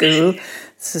school.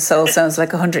 This all sounds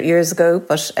like 100 years ago,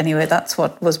 but anyway, that's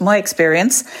what was my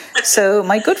experience. So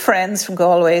my good friends from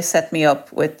Galway set me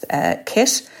up with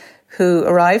Kit, who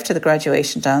arrived to the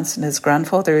graduation dance in his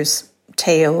grandfather's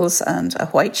tails and a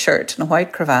white shirt and a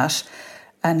white cravat.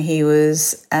 And he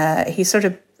was, he sort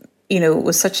of, you know,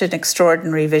 was such an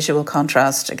extraordinary visual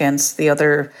contrast against the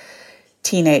other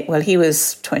he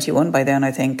was 21 by then,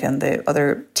 I think, and the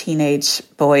other teenage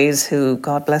boys who,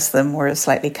 God bless them, were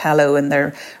slightly callow in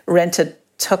their rented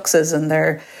tuxes and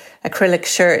their acrylic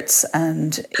shirts,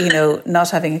 and, you know, not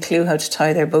having a clue how to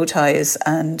tie their bow ties.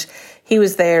 And he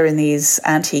was there in these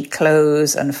antique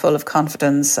clothes and full of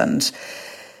confidence, and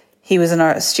he was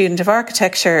a student of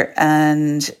architecture,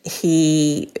 and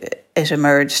it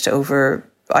emerged over,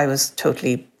 I was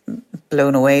totally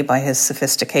blown away by his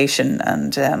sophistication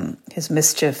and his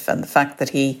mischief, and the fact that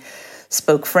he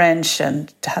spoke French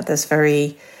and had this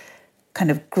very kind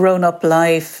of grown-up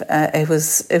life. It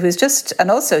was just,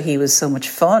 and also he was so much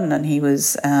fun, and he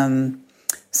was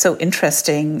so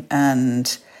interesting,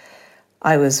 and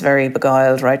I was very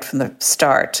beguiled right from the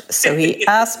start. So he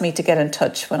asked me to get in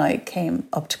touch when I came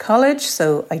up to college,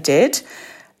 so I did,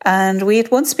 and we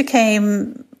at once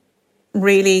became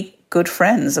really good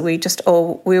friends. We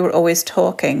were always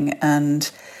talking, and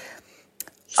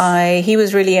he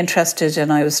was really interested,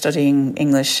 and I was studying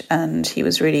English, and he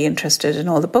was really interested in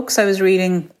all the books I was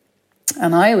reading,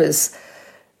 and I was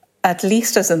at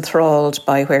least as enthralled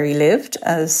by where he lived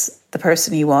as the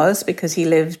person he was, because he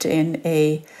lived in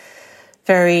a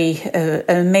very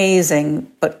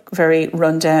amazing but very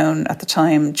rundown at the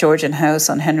time Georgian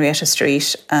house on Henrietta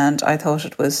Street, and I thought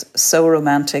it was so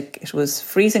romantic. It was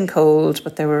freezing cold,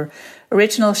 but there were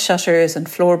original shutters and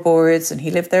floorboards, and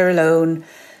he lived there alone,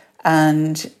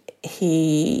 and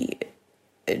he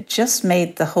just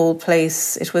made the whole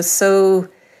place, it was so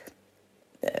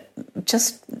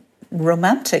just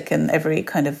romantic in every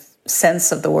kind of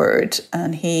sense of the word.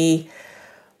 And he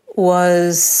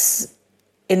was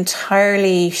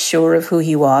entirely sure of who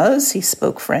he was. He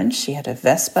spoke French. He had a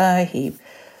Vespa. He,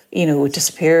 would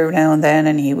disappear now and then,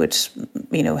 and he would,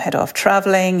 head off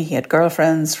traveling. He had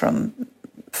girlfriends from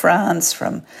France,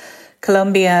 from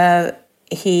Colombia.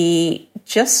 He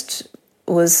just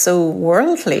was so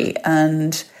worldly,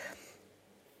 and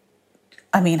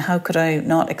I mean, how could I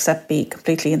not except be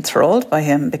completely enthralled by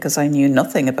him, because I knew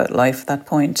nothing about life at that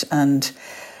point. And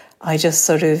I just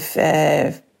sort of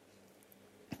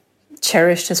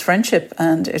cherished his friendship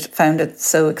and found it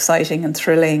so exciting and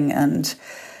thrilling. And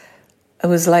it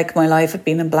was like my life had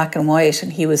been in black and white,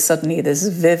 and he was suddenly this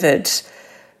vivid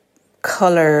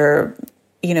colour,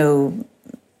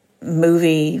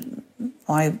 movie.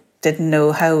 I didn't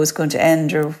know how it was going to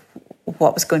end or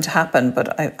what was going to happen,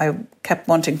 but I kept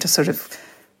wanting to sort of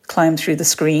climb through the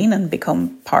screen and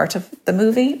become part of the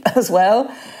movie as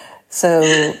well.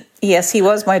 So yes, he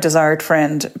was my desired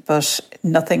friend, but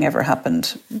nothing ever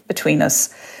happened between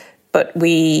us. But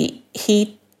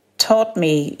he taught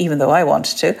me, even though I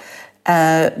wanted to,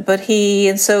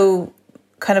 and so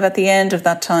kind of at the end of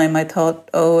that time, I thought,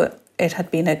 it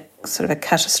had been a sort of a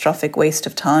catastrophic waste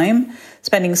of time,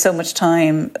 spending so much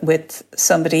time with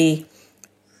somebody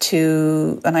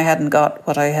and I hadn't got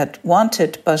what I had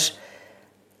wanted. But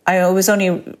I was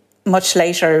only much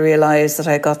later I realised that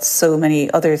I got so many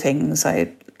other things.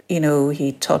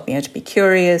 He taught me how to be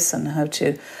curious and how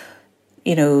to,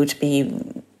 to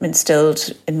be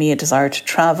instilled in me a desire to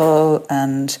travel,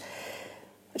 and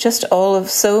just all of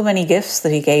so many gifts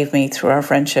that he gave me through our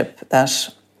friendship, that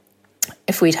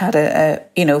if we'd had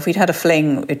a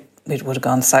fling, it would have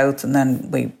gone south, and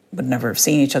then we would never have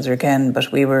seen each other again.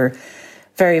 But we were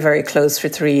very, very close for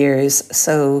 3 years.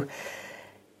 So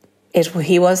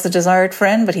he was the desired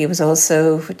friend, but he was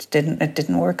also, it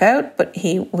didn't work out, but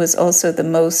he was also the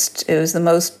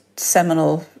most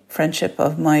seminal friendship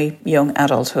of my young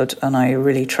adulthood, and I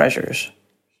really treasure it.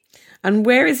 And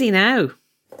where is he now?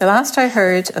 The last I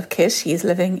heard of Kit, he's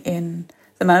living in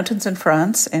the mountains in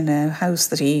France in a house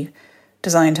that he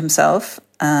designed himself,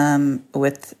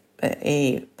 with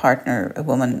a partner, a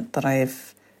woman that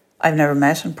I've never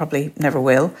met and probably never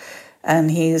will.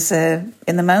 And he's in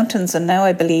the mountains, and now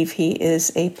I believe he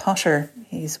is a potter.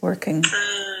 He's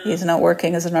not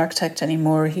working as an architect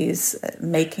anymore. He's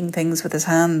making things with his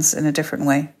hands in a different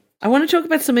way. I want to talk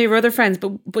about some of your other friends,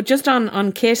 but just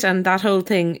on Kit and that whole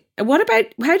thing, how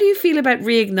do you feel about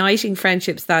reigniting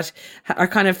friendships that are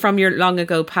kind of from your long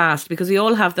ago past? Because we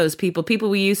all have those people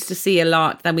we used to see a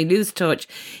lot, then we lose touch.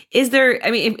 Is there,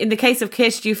 in the case of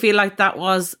Kit, do you feel like that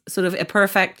was sort of a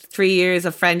perfect 3 years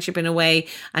of friendship in a way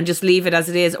and just leave it as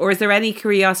it is? Or is there any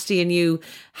curiosity in you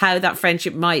how that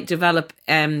friendship might develop,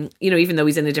 even though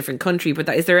he's in a different country, but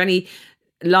is there any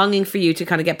longing for you to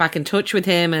kind of get back in touch with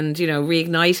him and,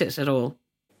 reignite it at all?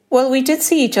 Well, we did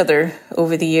see each other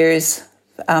over the years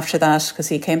after that, because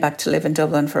he came back to live in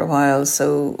Dublin for a while.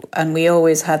 So, and we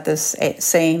always had this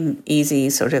same easy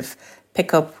sort of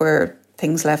pick up where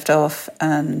things left off.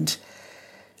 And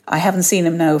I haven't seen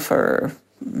him now for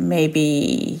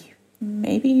maybe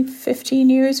 15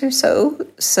 years or so.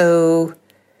 So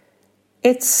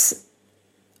I'd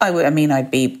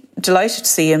be delighted to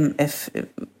see him if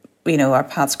our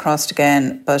paths crossed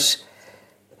again, but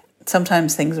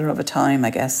sometimes things are of a time, I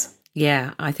guess.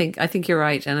 Yeah, I think you're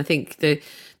right. And I think the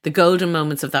golden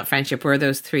moments of that friendship were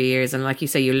those 3 years. And like you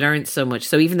say, you learned so much.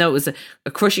 So even though it was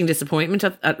a crushing disappointment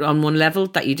on one level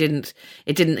that it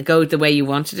didn't go the way you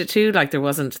wanted it to, like there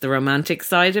wasn't the romantic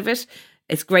side of it,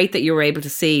 it's great that you were able to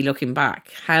see, looking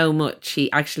back, how much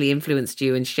he actually influenced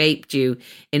you and shaped you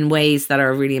in ways that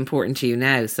are really important to you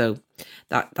now. So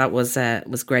that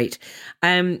was great.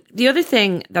 The other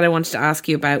thing that I wanted to ask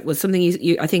you about was something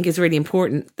you I think is really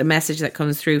important. The message that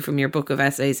comes through from your book of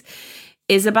essays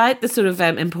is about the sort of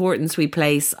importance we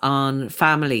place on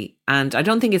family. And I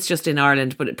don't think it's just in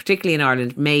Ireland, but particularly in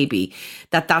Ireland, maybe,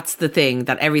 that's the thing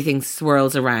that everything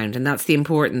swirls around, and that's the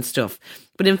important stuff.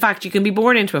 But in fact, you can be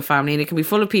born into a family and it can be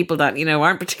full of people that,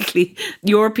 aren't particularly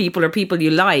your people or people you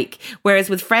like. Whereas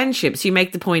with friendships, you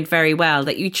make the point very well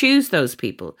that you choose those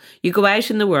people. You go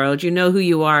out in the world, you know who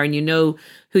you are and you know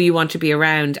who you want to be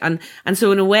around. And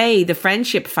so in a way, the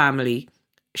friendship family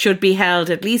should be held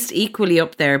at least equally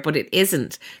up there, but it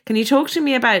isn't. Can you talk to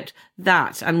me about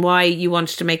that and why you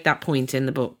wanted to make that point in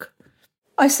the book?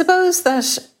 I suppose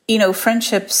that,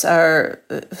 friendships are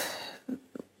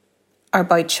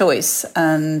by choice,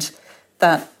 and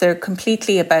that they're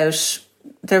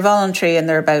they're voluntary and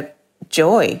they're about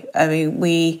joy. I mean,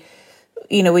 we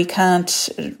can't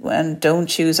and don't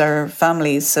choose our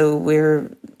families, so we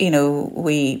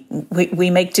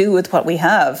make do with what we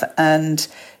have. And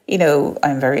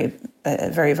I'm very,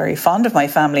 very, very fond of my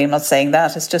family. I'm not saying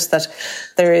that. It's just that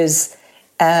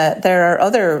there are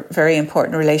other very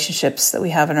important relationships that we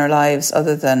have in our lives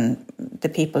other than the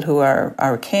people who are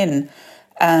our kin.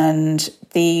 And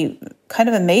the kind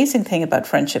of amazing thing about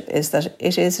friendship is that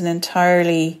it is an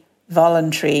entirely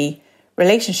voluntary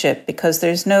relationship, because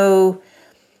there's nothing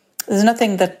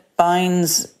that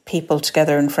binds people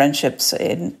together in friendships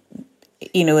in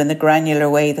the granular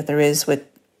way that there is with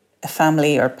a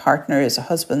family or partners,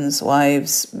 husbands,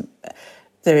 wives,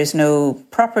 there is no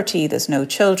property, there's no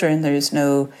children, there is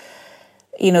no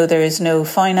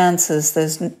finances,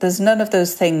 there's none of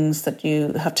those things that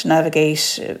you have to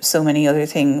navigate so many other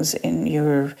things in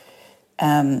your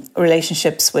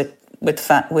relationships with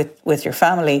your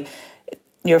family.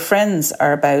 Your friends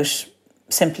are about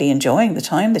simply enjoying the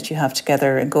time that you have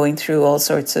together and going through all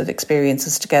sorts of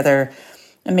experiences together,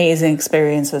 amazing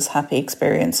experiences, happy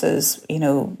experiences,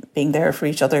 being there for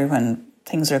each other when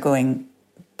things are going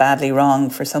badly wrong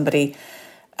for somebody.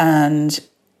 And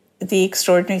the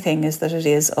extraordinary thing is that it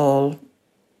is all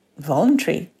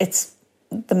voluntary. It's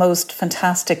the most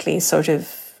fantastically sort of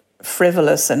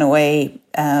frivolous, in a way,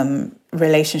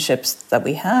 relationships that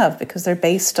we have, because they're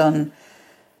based on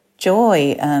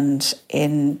joy and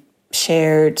in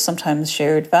sometimes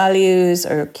shared values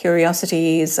or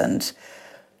curiosities. And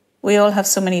we all have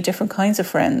so many different kinds of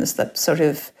friends that sort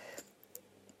of,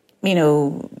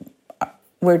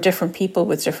 we're different people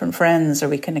with different friends, or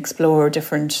we can explore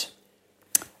different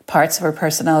parts of our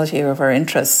personality or of our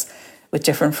interests with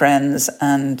different friends.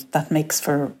 And that makes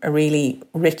for a really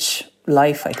rich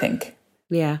life, I think.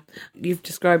 Yeah, you've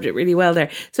described it really well there.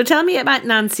 So tell me about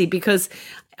Nancy, because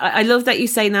I love that you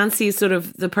say Nancy is sort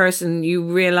of the person you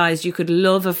realised you could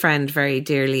love a friend very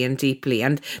dearly and deeply,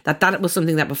 and that was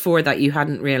something that before that you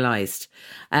hadn't realised.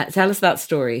 Tell us that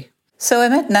story. So I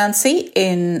met Nancy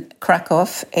in Krakow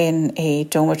in a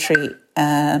dormitory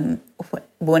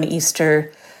one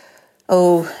Easter,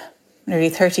 nearly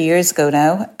 30 years ago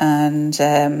now.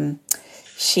 And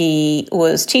she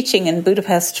was teaching in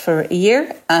Budapest for a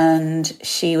year, and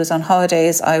she was on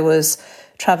holidays. I was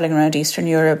travelling around Eastern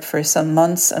Europe for some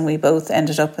months, and we both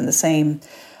ended up in the same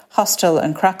hostel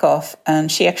in Krakow.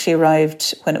 And she actually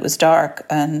arrived when it was dark,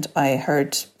 and I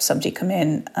heard somebody come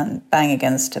in and bang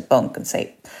against a bunk and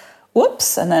say,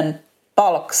 "Whoops," and then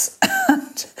bollocks.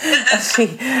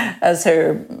 as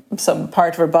some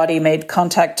part of her body made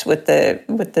contact with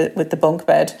the bunk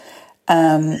bed.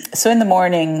 So in the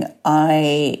morning,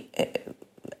 I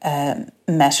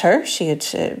met her. She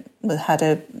had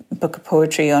a book of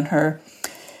poetry on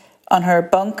her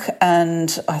bunk,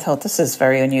 and I thought, this is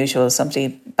very unusual.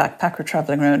 Somebody backpacker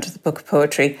travelling around with a book of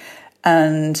poetry,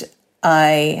 and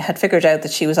I had figured out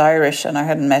that she was Irish, and I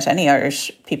hadn't met any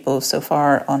Irish people so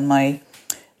far on my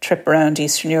trip around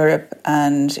Eastern Europe.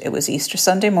 And it was Easter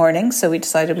Sunday morning, so we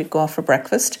decided we'd go off for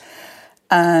breakfast.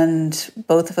 And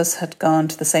both of us had gone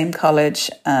to the same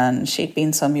college, and she'd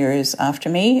been some years after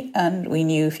me, and we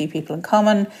knew a few people in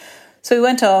common. So we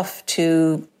went off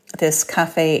to this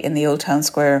cafe in the Old Town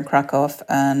Square in Krakow,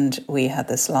 and we had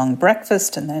this long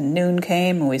breakfast, and then noon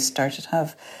came, and we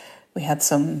had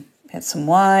some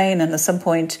wine, and at some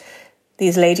point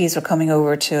these ladies were coming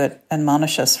over to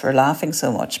admonish us for laughing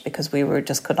so much, because we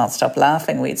could not stop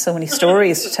laughing. We had so many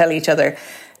stories to tell each other.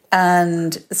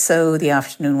 And so the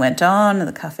afternoon went on, and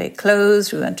the cafe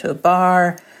closed. We went to a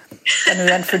bar, then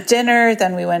we went for dinner,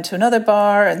 then we went to another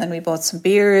bar, and then we bought some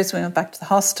beers. We went back to the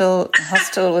hostel. The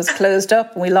hostel was closed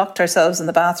up, and we locked ourselves in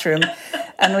the bathroom,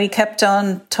 and we kept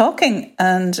on talking.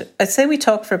 And I'd say we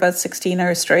talked for about 16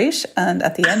 hours straight. And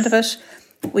at the end of it,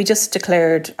 we just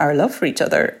declared our love for each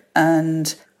other.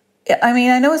 And I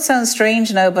mean, I know it sounds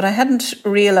strange now, but I hadn't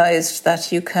realised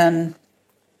that you can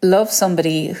love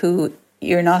somebody who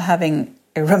you're not having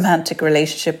a romantic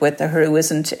relationship with, or who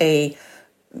isn't a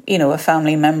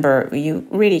family member. You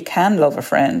really can love a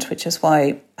friend, which is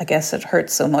why I guess it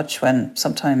hurts so much when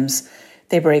sometimes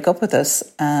they break up with us.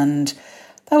 And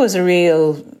that was a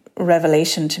real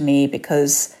revelation to me,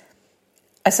 because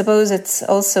I suppose it's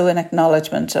also an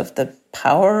acknowledgement of the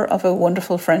power of a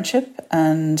wonderful friendship,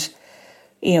 and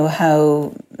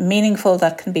how meaningful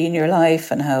that can be in your life,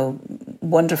 and how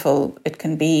wonderful it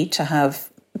can be to have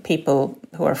people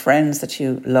who are friends that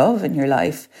you love in your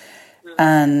life.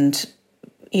 And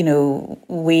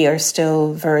we are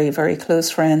still very, very close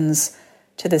friends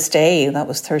to this day. That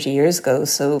was 30 years ago.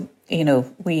 So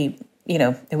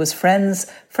it was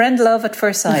friend love at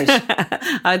first sight.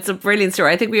 It's a brilliant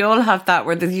story. I think we all have that,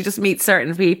 where you just meet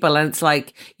certain people and it's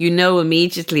like,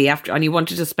 immediately after, and you want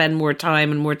to just spend more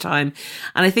time.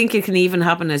 And I think it can even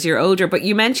happen as you're older. But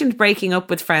you mentioned breaking up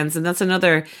with friends, and that's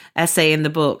another essay in the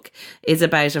book, is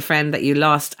about a friend that you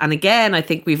lost. And again, I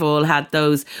think we've all had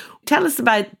those. Tell us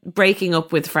about breaking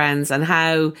up with friends and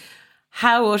how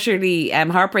utterly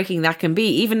heartbreaking that can be,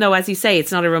 even though, as you say,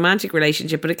 it's not a romantic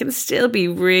relationship, but it can still be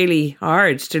really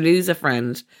hard to lose a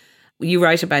friend. You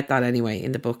write about that anyway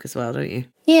in the book as well, don't you?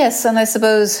 Yes, and I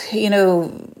suppose,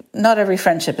 not every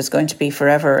friendship is going to be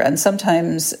forever, and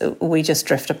sometimes we just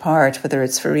drift apart, whether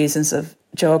it's for reasons of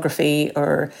geography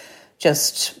or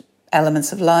just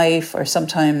elements of life, or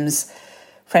sometimes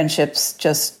friendships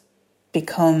just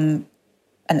become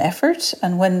an effort.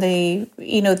 And when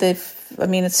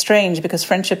it's strange because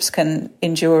friendships can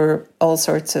endure all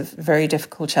sorts of very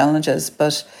difficult challenges,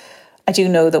 but I do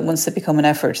know that once they become an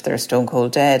effort, they're stone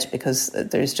cold dead, because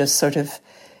there's just sort of,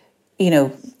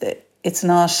 it's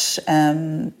not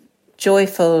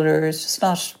joyful, or it's just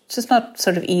not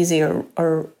sort of easy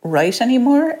or right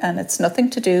anymore. And it's nothing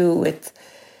to do with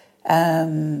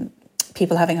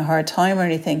people having a hard time or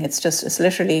anything. It's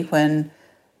literally when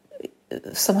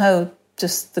somehow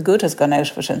just the good has gone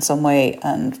out of it in some way,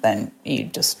 and then you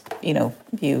just, you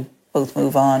both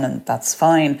move on, and that's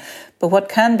fine. But what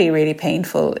can be really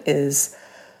painful is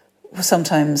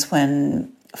sometimes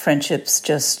when friendships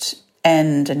just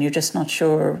end and you're just not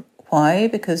sure why,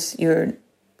 because you're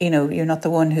not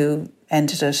the one who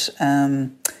ended it.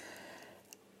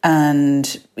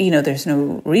 And, there's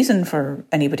no reason for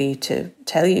anybody to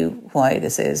tell you why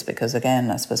this is, because, again,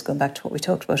 I suppose going back to what we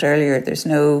talked about earlier, there's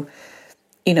no,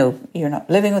 you're not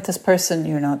living with this person,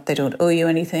 they don't owe you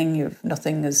anything,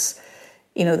 nothing is,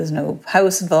 there's no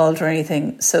house involved or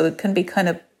anything. So it can be kind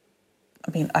of,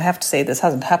 I have to say this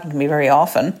hasn't happened to me very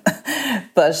often,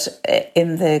 but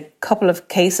in the couple of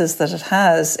cases that it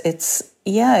has, it's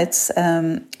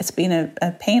been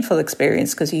a painful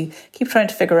experience, because you keep trying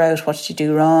to figure out what did you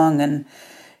do wrong, and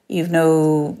you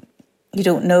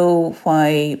don't know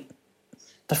why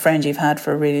the friend you've had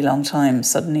for a really long time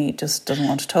suddenly just doesn't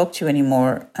want to talk to you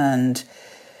anymore. And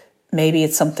maybe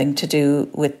it's something to do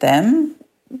with them,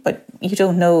 but you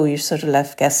don't know, you're sort of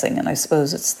left guessing. And I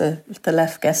suppose it's the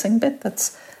left guessing bit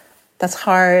that's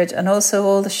hard. And also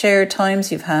all the shared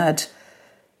times you've had,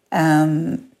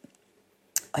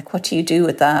 like, what do you do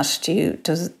with that?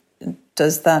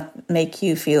 Does that make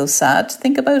you feel sad to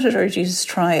think about it, or do you just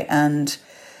try and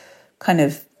kind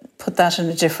of put that in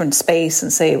a different space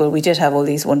and say, well, we did have all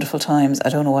these wonderful times, I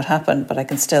don't know what happened, but I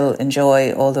can still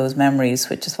enjoy all those memories,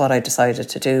 which is what I decided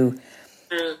to do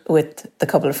with the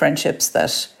couple of friendships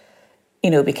that,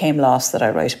 became lost, that I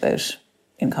write about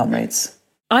in Comrades.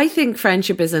 I think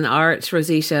friendship is an art,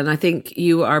 Rosita, and I think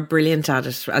you are brilliant at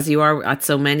it, as you are at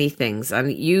so many things. And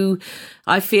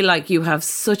I feel like you have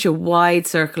such a wide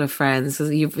circle of friends.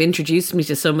 You've introduced me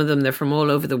to some of them. They're from all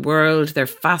over the world. They're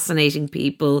fascinating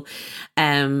people.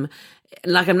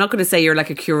 Like, I'm not going to say you're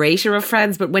like a curator of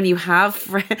friends, but when you have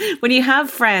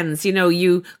friends,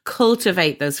 you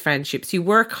cultivate those friendships. You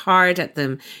work hard at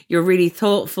them. You're really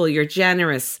thoughtful. You're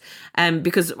generous.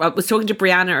 Because I was talking to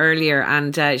Brianna earlier,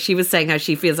 and she was saying how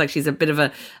she feels like she's a bit of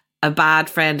a bad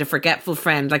friend, a forgetful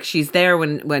friend. Like, she's there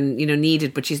when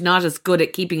needed, but she's not as good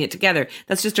at keeping it together.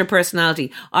 That's just her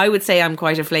personality. I would say I'm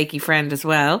quite a flaky friend as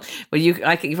well. But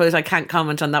I suppose I can't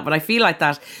comment on that, but I feel like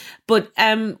that. But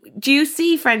do you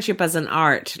see friendship as an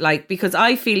art? Like, because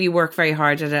I feel you work very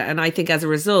hard at it, and I think as a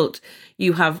result,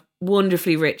 you have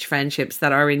wonderfully rich friendships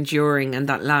that are enduring and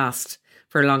that last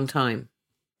for a long time.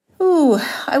 Ooh,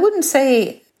 I would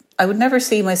never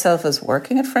see myself as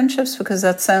working at friendships, because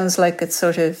that sounds like it's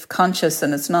sort of conscious,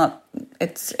 and it's not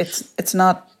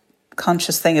a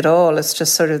conscious thing at all. It's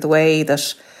just sort of the way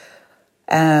that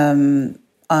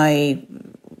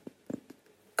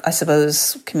I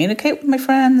suppose communicate with my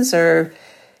friends, or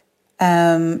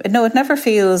no,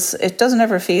 it doesn't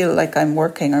ever feel like I'm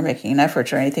working or making an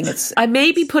effort or anything. I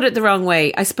maybe put it the wrong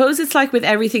way. I suppose it's like with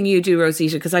everything you do,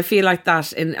 Rosita, because I feel like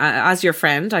that as your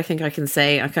friend, I think I can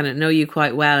say I kind of know you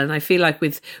quite well, and I feel like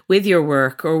with your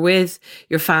work or with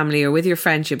your family or with your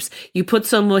friendships, you put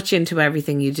so much into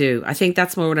everything you do. I think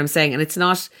that's more what I'm saying, and it's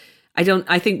not.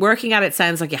 I think working at it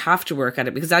sounds like you have to work at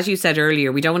it, because as you said earlier,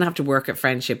 we don't want to have to work at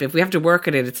friendship. If we have to work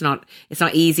at it, it's not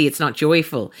easy, it's not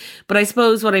joyful. But I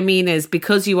suppose what I mean is,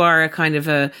 because you are a kind of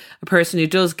a person who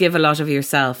does give a lot of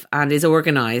yourself and is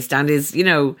organised and is,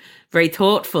 very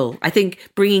thoughtful, I think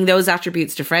bringing those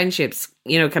attributes to friendships,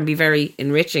 can be very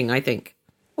enriching, I think.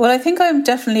 Well, I think I'm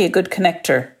definitely a good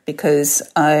connector, because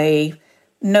I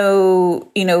know,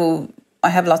 I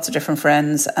have lots of different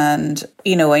friends, and,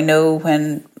 I know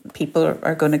when people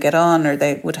are going to get on, or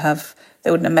they wouldn't have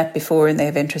met before, and they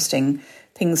have interesting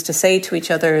things to say to each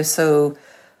other. So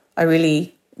I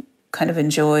really kind of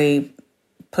enjoy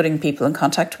putting people in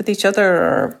contact with each other,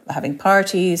 or having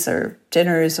parties or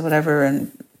dinners or whatever,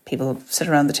 and people sit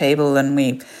around the table and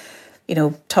we,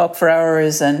 talk for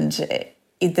hours, and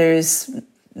there's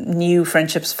new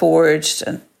friendships forged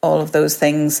and all of those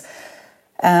things.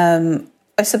 I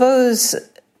suppose,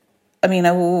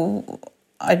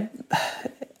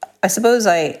 I suppose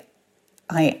I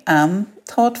am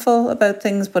thoughtful about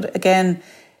things, but again,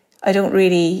 I don't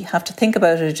really have to think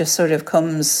about it. It just sort of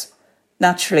comes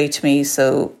naturally to me.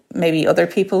 So, maybe other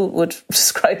people would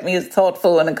describe me as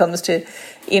thoughtful when it comes to,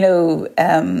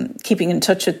 keeping in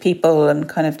touch with people and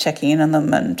kind of checking in on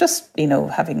them and just,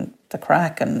 having the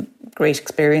crack and great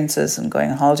experiences and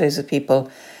going on holidays with people.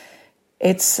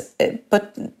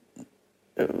 But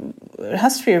it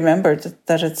has to be remembered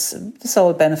that this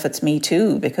all benefits me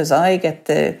too, because I get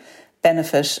the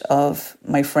benefit of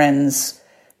my friends'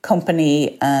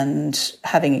 company and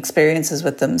having experiences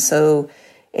with them. So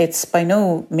it's by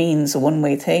no means a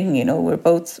one-way thing.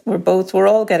 We're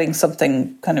all getting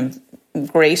something kind of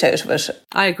great out of it.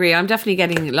 I agree. I'm definitely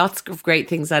getting lots of great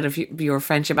things out of your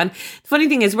friendship. And the funny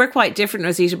thing is, we're quite different,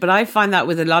 Rosita, but I find that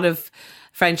with a lot of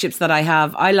friendships that I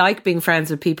have, I like being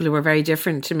friends with people who are very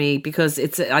different to me, because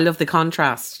I love the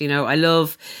contrast. I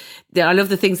love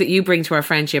the things that you bring to our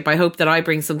friendship. I hope that I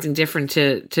bring something different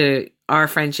to our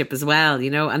friendship as well,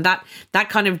 and that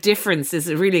kind of difference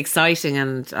is really exciting,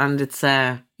 and it's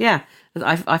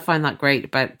I find that great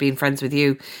about being friends with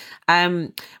you.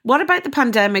 What about the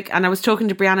pandemic? And I was talking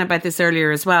to Brianna about this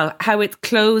earlier as well, how it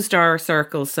closed our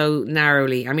circle so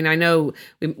narrowly. I mean, I know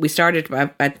we started by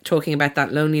talking about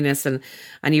that loneliness and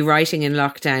you writing in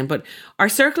lockdown, but our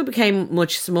circle became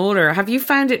much smaller. Have you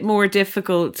found it more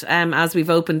difficult as we've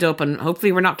opened up, and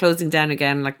hopefully we're not closing down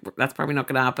again? Like, that's probably not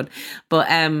going to happen. But,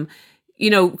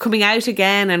 coming out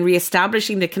again and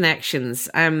reestablishing the connections,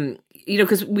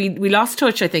 because we lost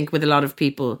touch, I think, with a lot of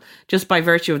people just by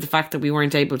virtue of the fact that we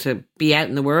weren't able to be out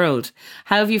in the world.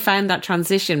 How have you found that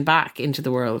transition back into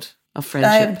the world of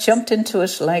friendship? I've jumped into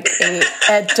it like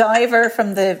a diver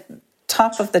from the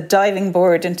top of the diving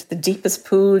board into the deepest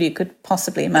pool you could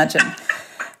possibly imagine.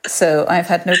 So I've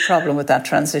had no problem with that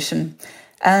transition.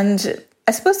 And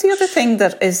I suppose the other thing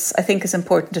that I think is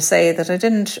important to say that I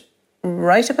didn't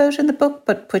write about in the book,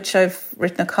 but which I've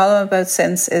written a column about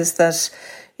since, is that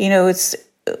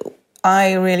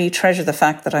I really treasure the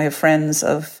fact that I have friends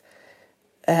of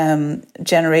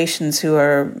generations who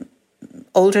are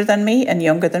older than me and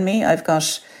younger than me. I've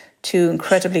got two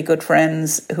incredibly good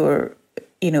friends who are,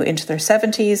 into their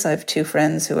 70s. I have two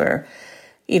friends who are,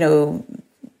 20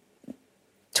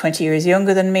 years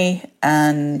younger than me,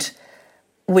 and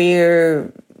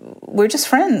we're just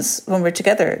friends when we're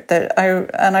together.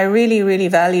 I really, really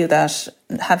value that,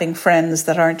 having friends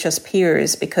that aren't just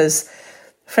peers, because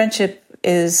friendship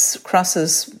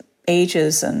crosses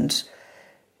ages, and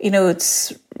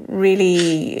it's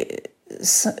really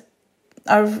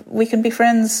we can be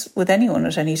friends with anyone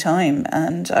at any time.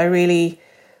 And I really,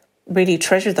 really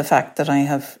treasure the fact that I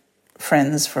have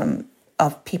friends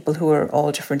of people who are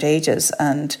all different ages.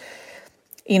 And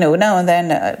now and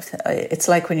then it's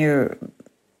like now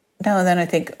and then I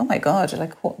think, oh my God,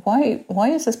 like why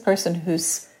is this person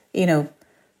who's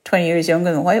 20 years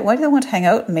younger than, why do they want to hang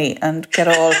out with me, and get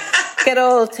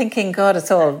all thinking, God,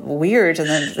 it's all weird. And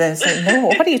then they say, no,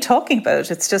 what are you talking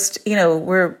about? It's just,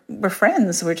 we're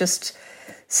friends. We're just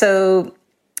so,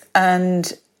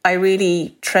 and I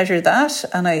really treasure that.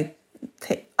 And I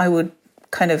would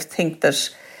kind of think that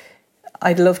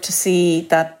I'd love to see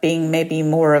that being maybe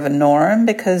more of a norm,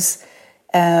 because,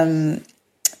 in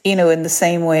the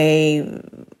same way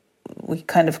we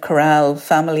kind of corral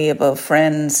family above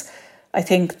friends, I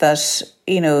think that,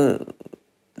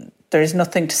 there's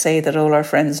nothing to say that all our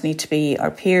friends need to be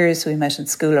our peers we met in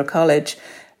school or college.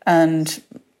 And,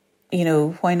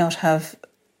 why not have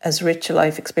as rich a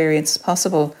life experience as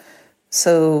possible?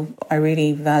 So I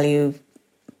really value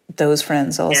those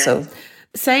friends also. Yeah.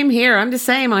 Same here. I'm the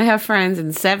same. I have friends in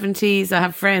 70s. I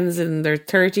have friends in their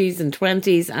 30s and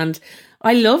 20s. And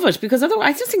I love it, because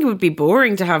otherwise I just think it would be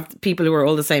boring to have people who are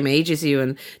all the same age as you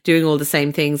and doing all the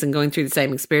same things and going through the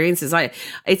same experiences.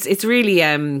 It's really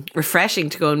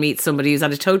refreshing to go and meet somebody who's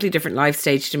at a totally different life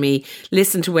stage to me,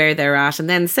 listen to where they're at, and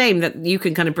then same that you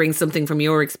can kind of bring something from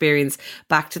your experience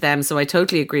back to them. So I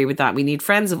totally agree with that. We need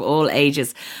friends of all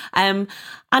ages.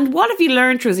 And what have you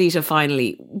learned, Rosita,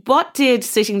 finally? What did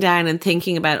sitting down and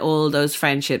thinking about all those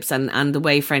friendships and the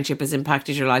way friendship has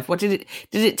impacted your life, did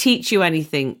it teach you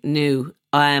anything new?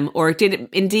 Or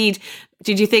did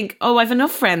you think, oh, I've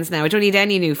enough friends now, I don't need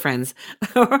any new friends?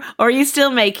 Or are you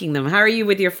still making them? How are you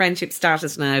with your friendship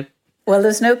status now? Well,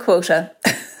 there's no quota.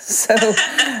 So,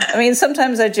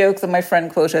 sometimes I joke that my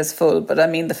friend quota is full, but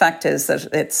the fact is that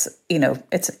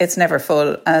it's never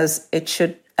full, as it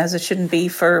shouldn't be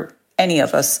for any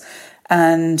of us.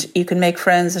 And you can make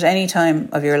friends at any time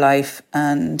of your life.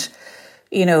 And,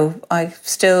 I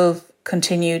still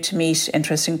continue to meet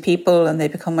interesting people and they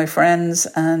become my friends.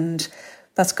 And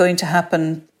that's going to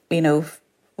happen,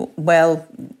 well,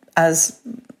 as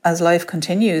life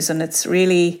continues. And it's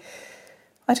really,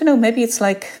 I don't know, maybe it's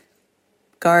like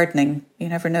gardening. You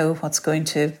never know what's going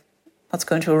to what's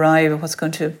going to arrive, what's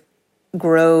going to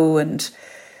grow, and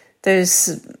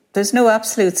there's no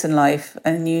absolutes in life.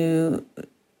 And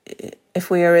if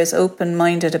we are as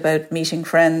open-minded about meeting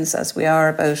friends as we are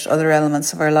about other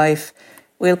elements of our life,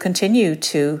 we'll continue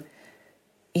to,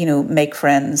 make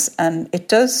friends. And it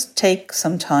does take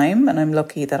some time, and I'm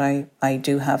lucky that I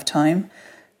do have time.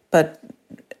 But,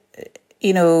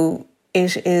 it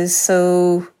is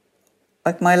so,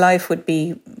 like, my life would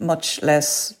be much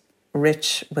less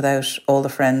rich without all the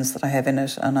friends that I have in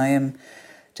it. And I am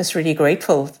just really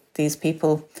grateful that these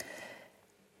people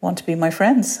want to be my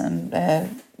friends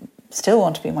and still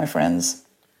want to be my friends.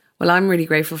 Well, I'm really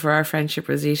grateful for our friendship,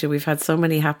 Rosita. We've had so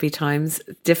many happy times,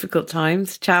 difficult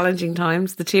times, challenging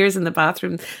times, the tears in the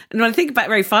bathroom. And I think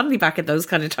very fondly back at those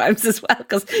kind of times as well,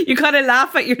 because you kind of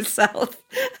laugh at yourself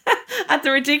at the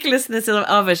ridiculousness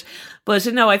of it. But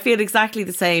I feel exactly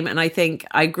the same. And I think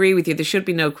I agree with you. There should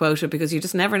be no quota, because you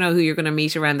just never know who you're going to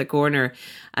meet around the corner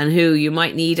and who you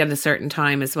might need at a certain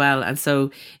time as well. And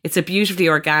so it's a beautifully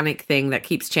organic thing that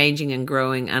keeps changing and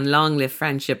growing. And long live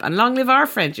friendship, and long live our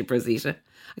friendship, Rosita.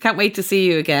 I can't wait to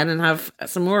see you again and have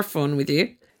some more fun with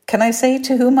you. Can I say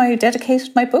to whom I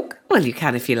dedicated my book? Well, you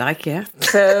can if you like, yeah.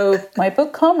 So my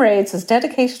book, Comrades, is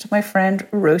dedicated to my friend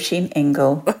Rosita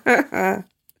Ingle.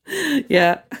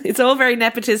 Yeah, it's all very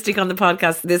nepotistic on the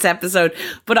podcast, this episode.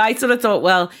 But I sort of thought,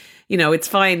 well, it's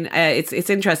fine. It's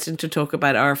interesting to talk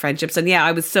about our friendships. And yeah,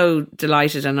 I was so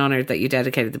delighted and honoured that you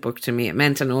dedicated the book to me. It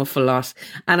meant an awful lot.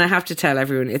 And I have to tell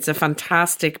everyone, it's a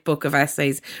fantastic book of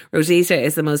essays. Rosita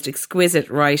is the most exquisite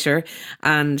writer,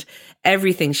 and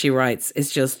everything she writes is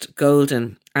just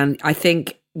golden. And I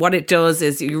think what it does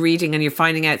is you're reading and you're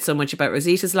finding out so much about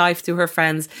Rosita's life through her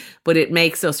friends, but it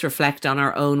makes us reflect on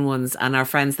our own ones and our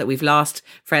friends that we've lost,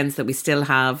 friends that we still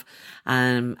have,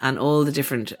 and all the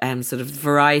different sort of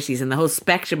varieties and the whole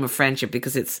spectrum of friendship,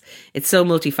 because it's so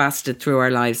multifaceted through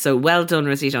our lives. So well done,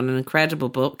 Rosita, on an incredible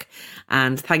book.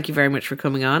 And thank you very much for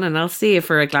coming on. And I'll see you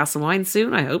for a glass of wine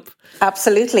soon, I hope.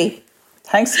 Absolutely.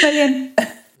 Thanks a million.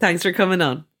 Thanks for coming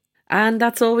on. And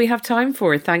that's all we have time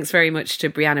for. Thanks very much to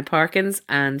Brianna Parkins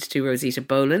and to Rosita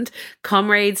Boland.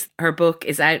 Comrades, her book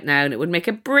is out now, and it would make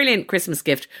a brilliant Christmas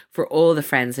gift for all the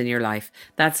friends in your life.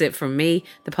 That's it from me.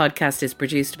 The podcast is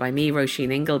produced by me,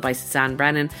 Roisin Ingle, by Suzanne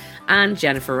Brennan and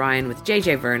Jennifer Ryan, with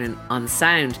JJ Vernon on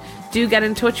sound. Do get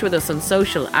in touch with us on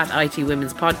social at IT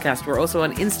Women's Podcast. We're also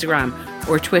on Instagram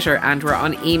or Twitter, and we're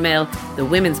on email,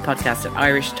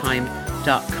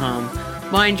 thewomenspodcast@irishtime.com.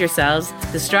 Mind yourselves,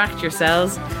 distract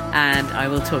yourselves, and I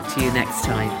will talk to you next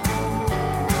time.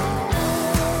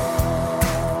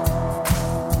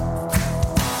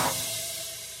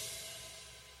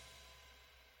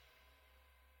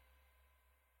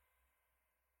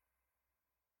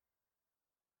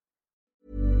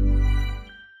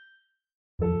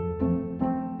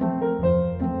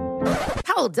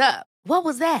 Hold up. What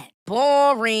was that?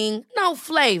 Boring. No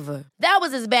flavor. That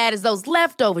was as bad as those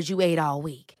leftovers you ate all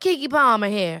week. Keke Palmer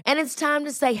here. And it's time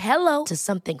to say hello to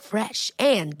something fresh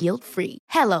and guilt-free.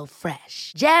 Hello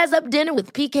Fresh. Jazz up dinner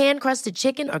with pecan-crusted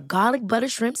chicken or garlic butter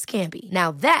shrimp scampi.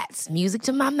 Now that's music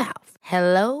to my mouth.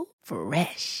 Hello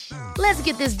Fresh. Let's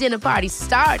get this dinner party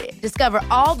started. Discover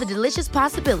all the delicious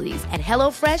possibilities at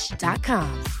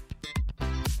HelloFresh.com.